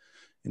up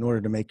in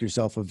order to make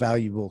yourself a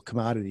valuable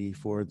commodity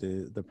for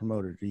the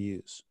promoter to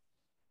use.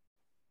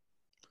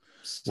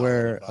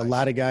 Where a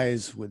lot of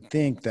guys would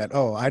think that,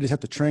 oh, I just have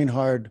to train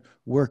hard,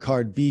 work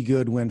hard, be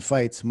good, win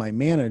fights. My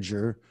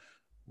manager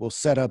will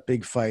set up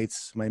big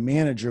fights. My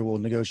manager will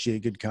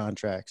negotiate good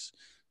contracts.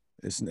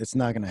 It's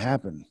not going to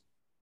happen.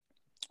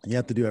 You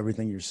have to do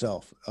everything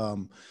yourself.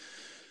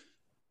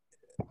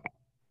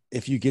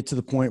 If you get to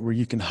the point where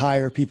you can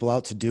hire people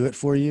out to do it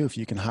for you, if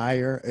you can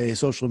hire a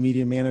social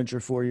media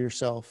manager for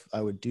yourself,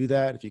 I would do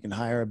that. If you can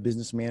hire a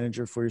business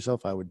manager for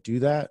yourself, I would do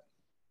that.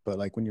 But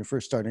like, when you're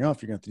first starting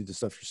off, you're going to have to do the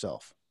stuff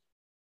yourself.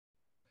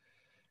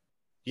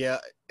 Yeah.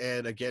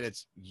 And again,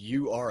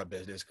 you are a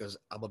business, because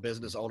I'm a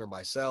business owner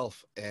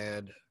myself,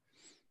 and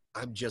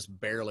I'm just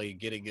barely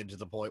getting into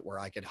the point where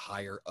I can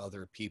hire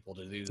other people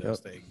to do those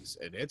things.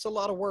 And it's a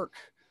lot of work,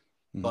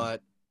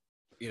 but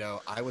you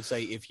know, I would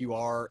say if you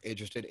are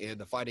interested in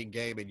the fighting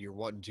game and you're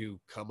wanting to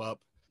come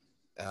up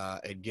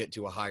and get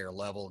to a higher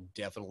level,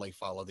 definitely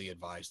follow the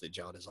advice that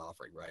Jon is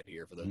offering right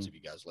here for those of you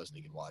guys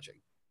listening and watching.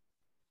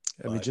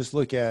 I mean, just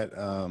look at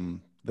the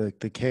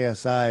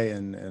KSI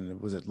and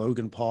was it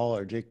Logan Paul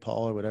or Jake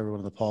Paul or whatever, one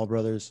of the Paul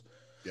brothers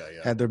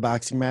had their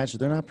boxing match.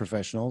 They're not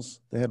professionals.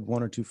 They had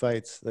one or two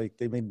fights. Like,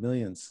 they made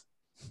millions.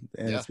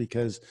 And it's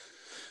because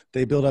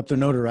they build up their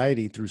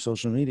notoriety through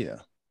social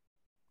media.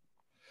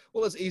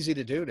 Well, it's easy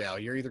to do now.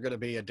 You're either going to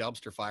be a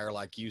dumpster fire,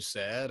 like you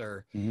said,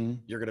 or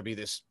you're going to be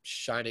this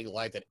shining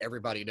light that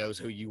everybody knows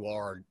who you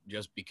are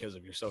just because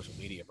of your social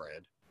media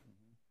brand.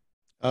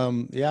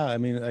 Yeah, I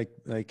mean,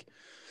 like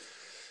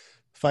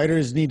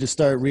fighters need to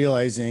start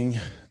realizing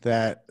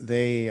that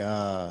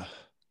their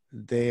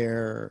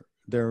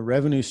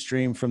revenue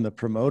stream from the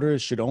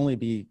promoters should only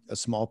be a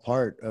small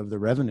part of the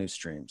revenue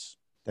streams.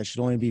 That should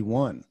only be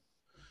one.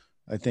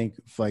 I think,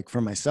 like, for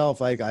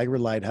myself, I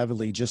relied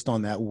heavily just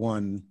on that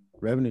one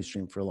revenue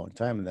stream for a long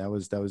time, and that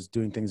was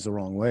doing things the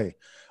wrong way.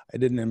 I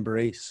didn't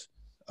embrace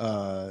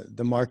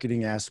the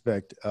marketing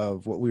aspect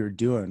of what we were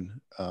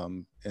doing,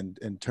 and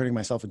turning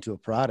myself into a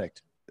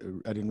product.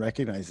 I didn't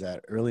recognize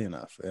that early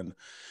enough, and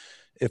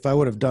if I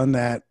would have done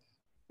that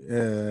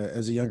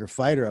as a younger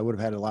fighter, I would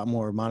have had a lot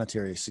more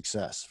monetary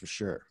success for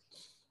sure.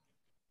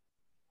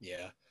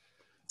 Yeah.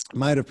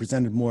 Might have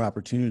presented more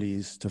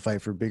opportunities to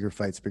fight for bigger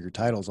fights, bigger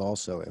titles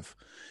also,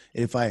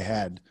 if I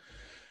had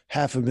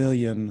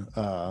 500,000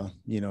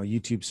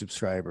 YouTube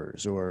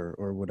subscribers or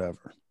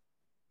whatever.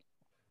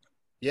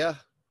 Yeah.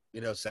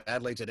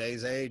 Sadly,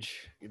 today's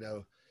age,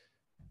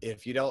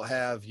 if you don't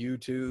have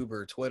YouTube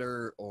or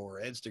Twitter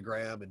or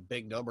Instagram and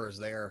big numbers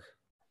there,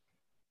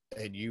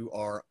 and you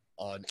are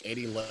on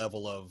any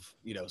level of,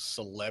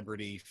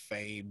 celebrity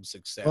fame,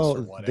 success,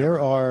 or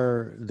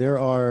whatever. There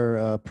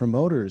are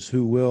promoters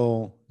who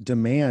will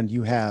demand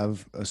you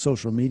have a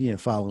social media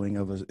following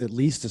of at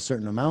least a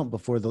certain amount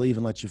before they'll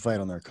even let you fight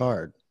on their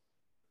card.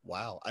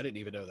 Wow. I didn't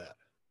even know that.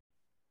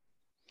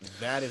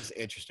 That is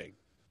interesting.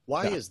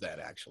 Why is that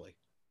actually?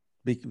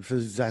 Because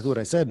exactly what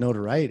I said,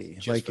 notoriety.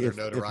 Just like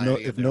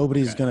if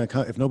nobody's going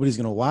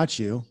to watch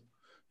you,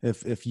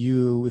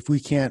 if we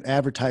can't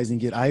advertise and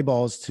get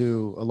eyeballs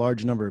to a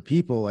large number of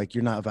people, like,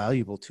 you're not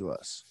valuable to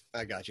us.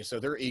 I got you. So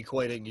they're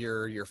equating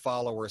your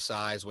follower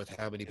size with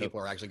how many people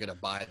are actually going to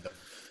buy the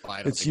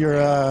fight. It's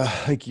your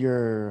I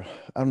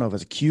don't know if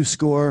it's a Q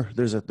score.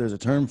 There's a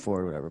term for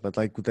it or whatever. But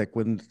like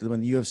when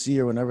the UFC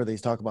or whenever they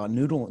talk about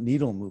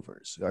needle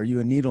movers, are you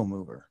a needle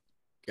mover?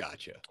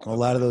 Gotcha. A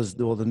lot of those,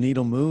 the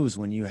needle moves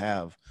when you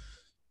have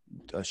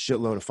a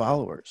shitload of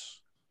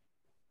followers.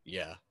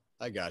 Yeah,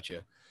 I got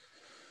you.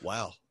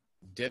 Wow.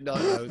 Did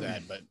not know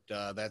that, but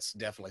that's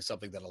definitely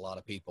something that a lot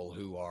of people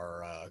who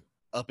are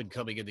up and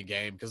coming in the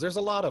game, because there's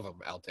a lot of them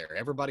out there.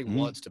 Everybody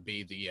wants to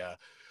be the,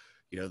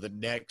 the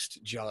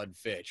next Jon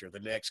Fitch or the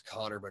next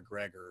Conor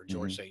McGregor or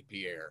George St.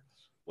 Pierre,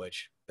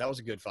 which that was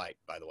a good fight,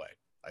 by the way.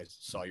 I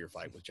saw your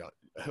fight with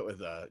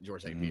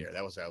George St. Pierre.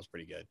 That was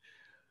pretty good.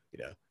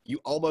 You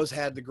almost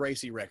had the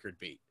Gracie record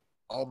beat.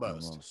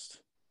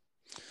 Almost.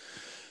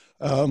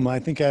 I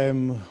think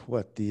I'm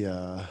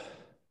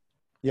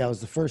I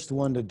was the first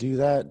one to do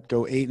that.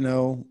 Go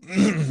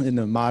 8-0 in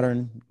the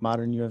modern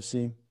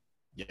UFC.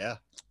 Yeah.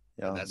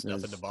 That's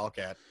nothing to balk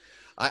at.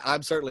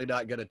 I'm certainly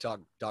not going to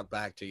talk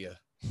back to you.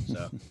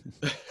 So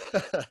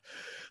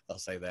I'll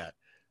say that.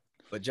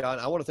 But Jon,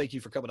 I want to thank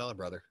you for coming on,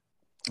 brother.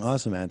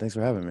 Awesome, man. Thanks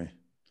for having me.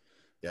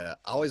 Yeah.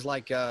 I always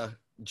like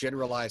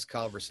generalized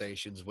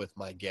conversations with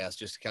my guests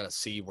just to kind of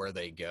see where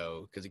they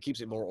go, because it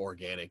keeps it more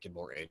organic and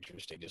more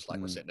interesting, just like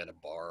we're sitting at a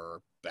bar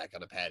or back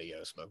on a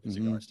patio smoking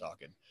cigars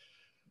talking.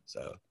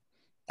 So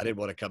I didn't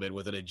want to come in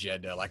with an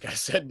agenda, like I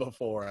said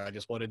before. I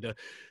just wanted to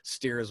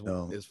steer as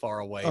far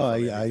away from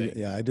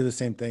everything. I do the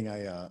same thing.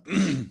 I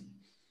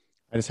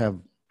just have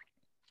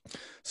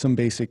some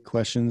basic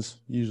questions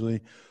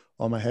usually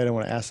on my head I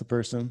want to ask the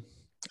person.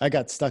 I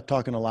got stuck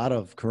talking a lot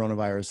of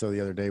coronavirus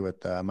the other day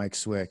with Mike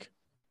Swick.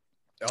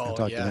 I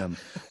talked to him,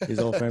 his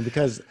old friend,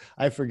 because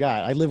I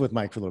forgot. I lived with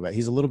Mike for a little bit.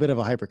 He's a little bit of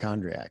a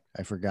hypochondriac.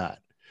 I forgot.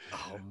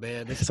 Oh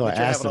man! So I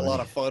asked him. A lot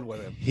of fun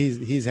with him.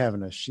 He's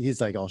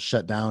like all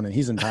shut down, and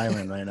he's in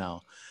Thailand right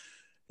now.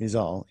 He's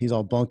all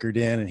bunkered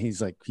in, and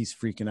he's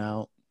freaking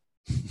out.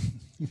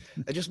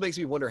 It just makes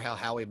me wonder how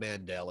Howie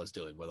Mandel is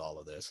doing with all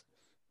of this.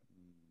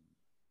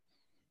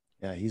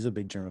 Yeah, he's a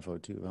big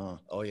germaphobe too, huh?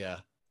 Oh yeah.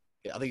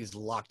 I think he's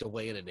locked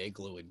away in an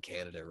igloo in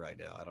Canada right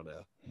now. I don't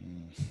know.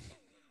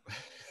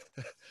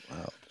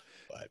 Wow.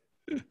 But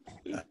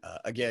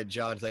again,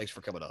 Jon, thanks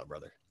for coming on,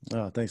 brother.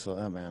 Oh, thanks a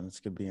lot, man. It's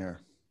good being here.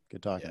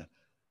 Good talking.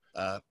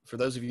 Yeah. For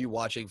those of you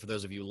watching, for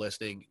those of you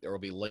listening, there will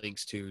be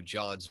links to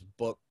Jon's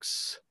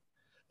books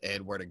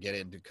and where to get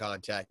into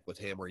contact with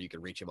him, where you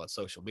can reach him on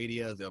social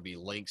media. There'll be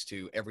links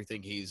to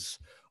everything he's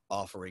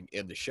offering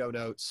in the show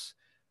notes.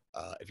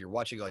 If you're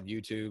watching on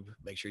YouTube,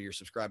 make sure you're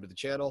subscribed to the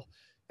channel.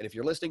 And if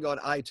you're listening on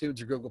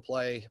iTunes or Google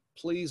Play,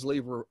 please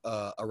leave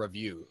a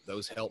review.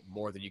 Those help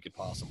more than you could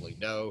possibly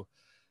know.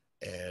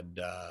 And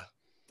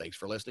thanks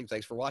for listening.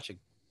 Thanks for watching.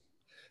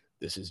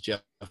 This is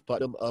Jeff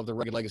Putnam of the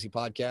Rugged Legacy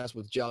Podcast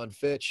with Jon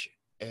Fitch,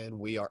 and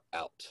we are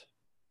out.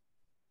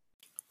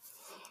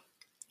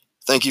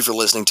 Thank you for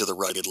listening to the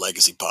Rugged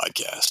Legacy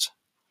Podcast.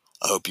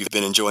 I hope you've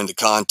been enjoying the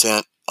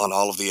content on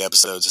all of the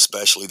episodes,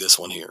 especially this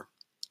one here.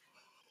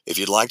 If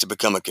you'd like to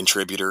become a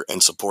contributor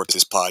and support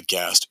this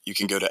podcast, you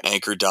can go to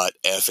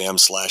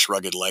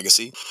anchor.fm/Rugged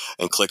Legacy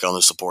and click on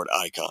the support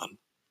icon.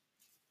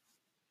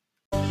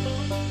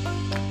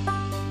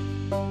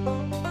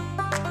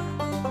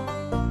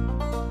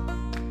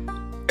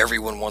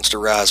 Everyone wants to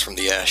rise from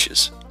the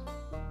ashes,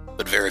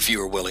 but very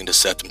few are willing to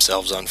set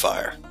themselves on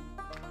fire.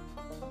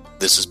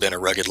 This has been a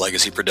Rugged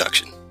Legacy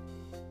production.